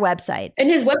straight to their website. And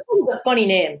his website is a funny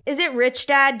name. Is it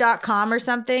richdad.com or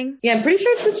something? Yeah, I'm pretty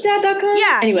sure it's richdad.com.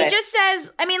 Yeah, anyway. He just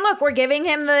says, look, we're giving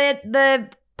him the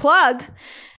plug.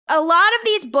 A lot of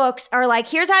these books are like,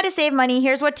 here's how to save money,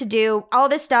 here's what to do, all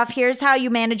this stuff, here's how you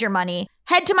manage your money.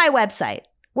 Head to my website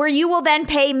where you will then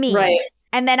pay me. Right.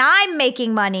 And then I'm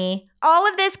making money. All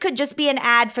of this could just be an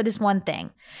ad for this one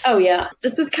thing. Oh, yeah.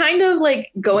 This is kind of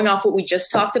like going off what we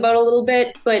just talked about a little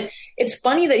bit, but it's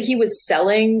funny that he was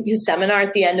selling his seminar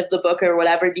at the end of the book or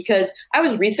whatever, because I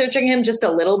was researching him just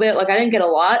a little bit. Like, I didn't get a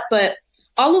lot, but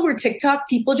all over TikTok,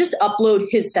 people just upload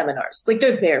his seminars. Like,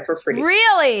 they're there for free.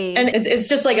 Really? And it's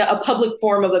just like a public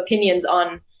forum of opinions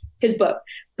on his book.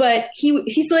 But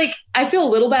he's like, I feel a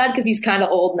little bad because he's kind of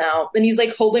old now. And he's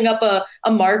like holding up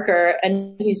a marker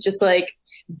and he's just like,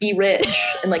 be rich.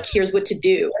 And like, here's what to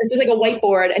do. And it's just like a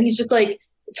whiteboard. And he's just like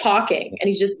talking and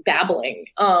he's just babbling.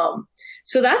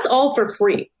 So that's all for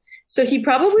free. So he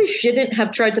probably shouldn't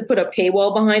have tried to put a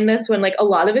paywall behind this when like a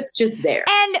lot of it's just there.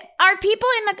 And are people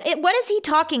what is he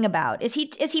talking about? Is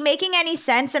he making any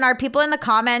sense? And are people in the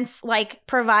comments like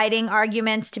providing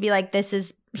arguments to be like,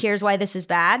 here's why this is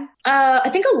bad? I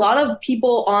think a lot of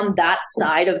people on that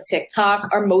side of TikTok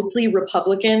are mostly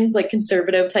Republicans, like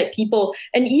conservative type people.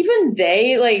 And even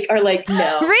they like are like,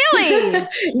 no. Really?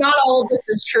 Not all of this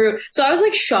is true. So I was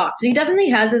like shocked. He definitely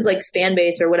has his like fan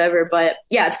base or whatever. But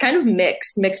yeah, it's kind of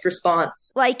mixed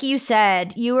response. Like you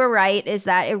said, you were right, is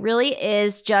that it really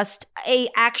is just a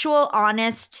actual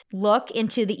honest look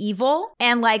into the evil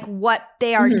and like what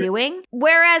they are doing.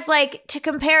 Whereas like to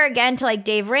compare again to like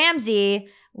Dave Ramsey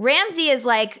is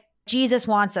like Jesus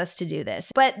wants us to do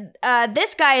this. But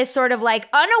this guy is sort of like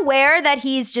unaware that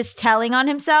he's just telling on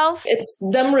himself. It's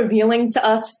them revealing to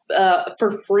us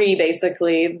for free,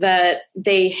 basically, that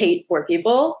they hate poor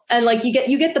people. And like you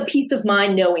get the peace of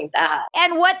mind knowing that.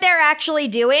 And what they're actually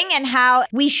doing and how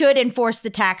we should enforce the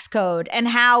tax code and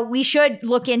how we should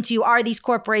look into, are these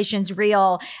corporations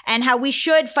real, and how we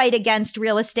should fight against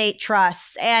real estate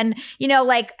trusts, and, you know,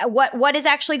 like what is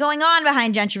actually going on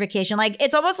behind gentrification. Like,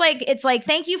 it's almost like, it's like,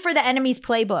 thank you for the enemy's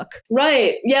playbook.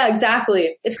 Right. Yeah,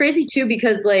 exactly. It's crazy too,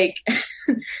 because like,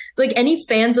 like any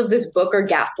fans of this book are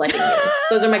gaslighting you.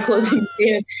 Those are my closing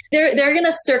statements. They're going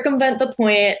to circumvent the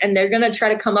point, and they're going to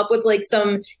try to come up with like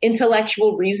some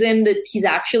intellectual reason that he's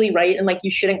actually right and like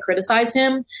you shouldn't criticize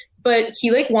him. But he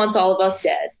like wants all of us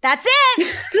dead. That's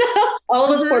it. All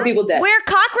of us poor people dead. We're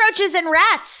cockroaches and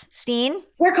rats, Steen.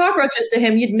 We're cockroaches to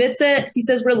him. He admits it. He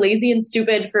says we're lazy and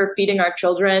stupid for feeding our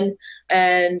children.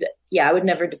 And yeah, I would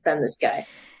never defend this guy.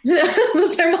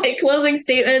 Those are my closing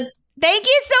statements. Thank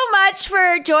you so much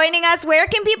for joining us. Where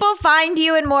can people find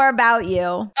you and more about you?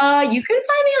 You can find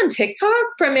me on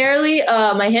TikTok primarily.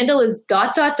 My handle is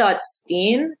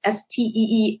 .Steen,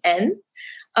 STEEN.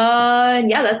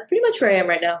 Yeah, that's pretty much where I am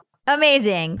right now.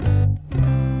 Amazing.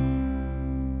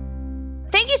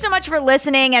 Thank you so much for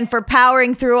listening and for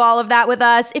powering through all of that with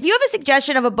us. If you have a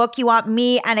suggestion of a book you want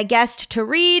me and a guest to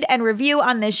read and review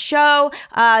on this show,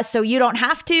 so you don't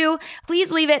have to,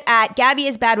 please leave it at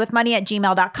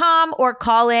gabbyisbadwithmoney@gmail.com or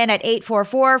call in at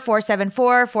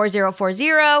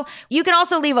 844-474-4040. You can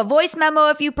also leave a voice memo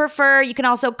if you prefer. You can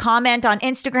also comment on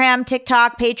Instagram,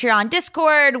 TikTok, Patreon,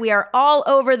 Discord. We are all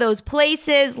over those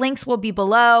places. Links will be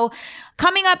below.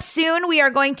 Coming up soon, we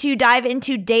are going to dive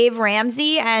into Dave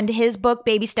Ramsey and his book,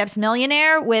 Baby Steps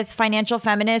Millionaire, with financial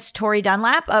feminist Tori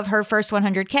Dunlap of Her First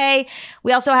 100K.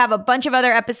 We also have a bunch of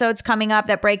other episodes coming up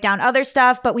that break down other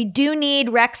stuff, but we do need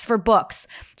recs for books.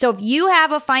 So if you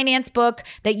have a finance book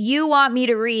that you want me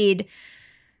to read,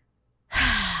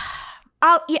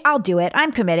 I'll do it.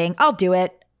 I'm committing. I'll do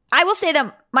it. I will say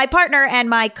that my partner and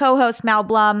my co-host Mal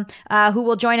Blum, who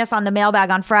will join us on the mailbag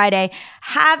on Friday,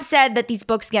 have said that these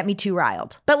books get me too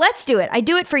riled. But let's do it. I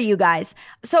do it for you guys.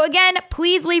 So again,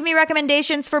 please leave me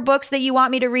recommendations for books that you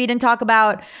want me to read and talk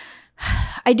about.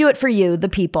 I do it for you, the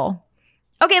people.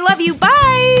 Okay, love you.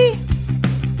 Bye.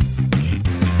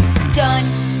 Done.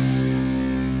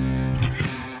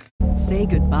 Say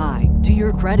goodbye to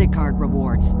your credit card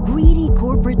rewards. Greedy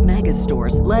corporate mega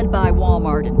stores, led by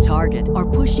Walmart and Target, are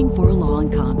pushing for a law in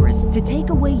Congress to take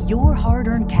away your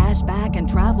hard-earned cash back and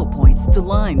travel points to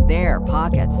line their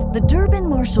pockets. The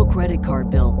Durbin-Marshall credit card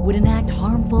bill would enact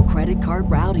harmful credit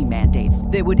card routing mandates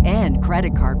that would end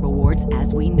credit card rewards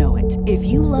as we know it. If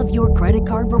you love your credit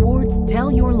card rewards,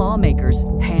 tell your lawmakers,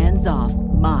 hands off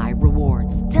my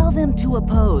rewards. Tell them to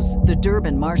oppose the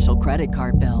Durbin-Marshall credit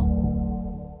card bill.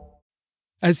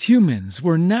 As humans,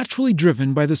 we're naturally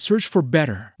driven by the search for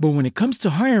better. But when it comes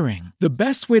to hiring, the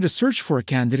best way to search for a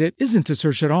candidate isn't to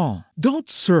search at all. Don't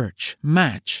search,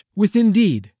 match with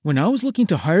Indeed. When I was looking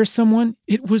to hire someone,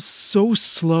 it was so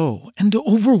slow and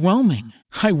overwhelming.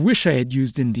 I wish I had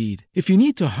used Indeed. If you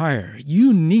need to hire,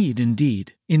 you need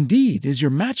Indeed. Indeed is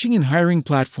your matching and hiring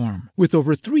platform with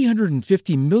over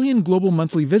 350 million global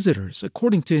monthly visitors,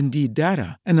 according to Indeed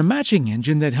data, and a matching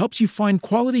engine that helps you find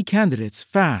quality candidates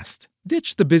fast.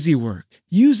 Ditch the busy work.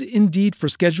 Use Indeed for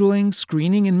scheduling,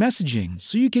 screening, and messaging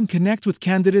so you can connect with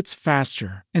candidates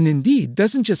faster. And Indeed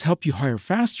doesn't just help you hire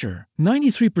faster.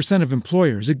 93% of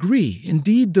employers agree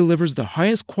Indeed delivers the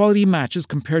highest quality matches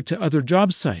compared to other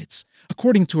job sites,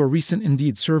 according to a recent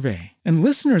Indeed survey. And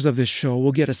listeners of this show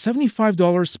will get a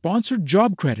 $75 sponsored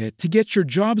job credit to get your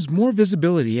jobs more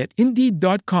visibility at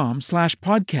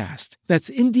Indeed.com/podcast. That's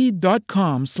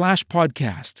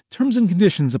Indeed.com/podcast. Terms and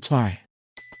conditions apply.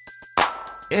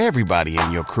 Everybody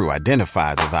in your crew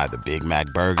identifies as either Big Mac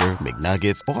Burger,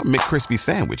 McNuggets, or McCrispy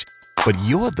Sandwich. But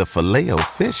you're the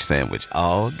Filet-O-Fish Sandwich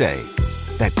all day.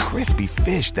 That crispy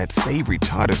fish, that savory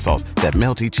tartar sauce, that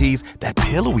melty cheese, that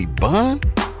pillowy bun.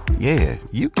 Yeah,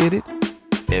 you get it.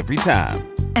 Every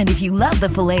time. And if you love the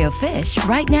Filet-O-Fish,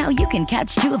 right now you can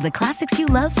catch two of the classics you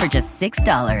love for just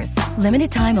 $6.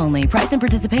 Limited time only. Price and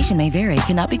participation may vary.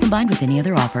 Cannot be combined with any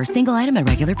other offer. Single item at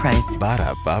regular price.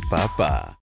 Ba-da-ba-ba-ba.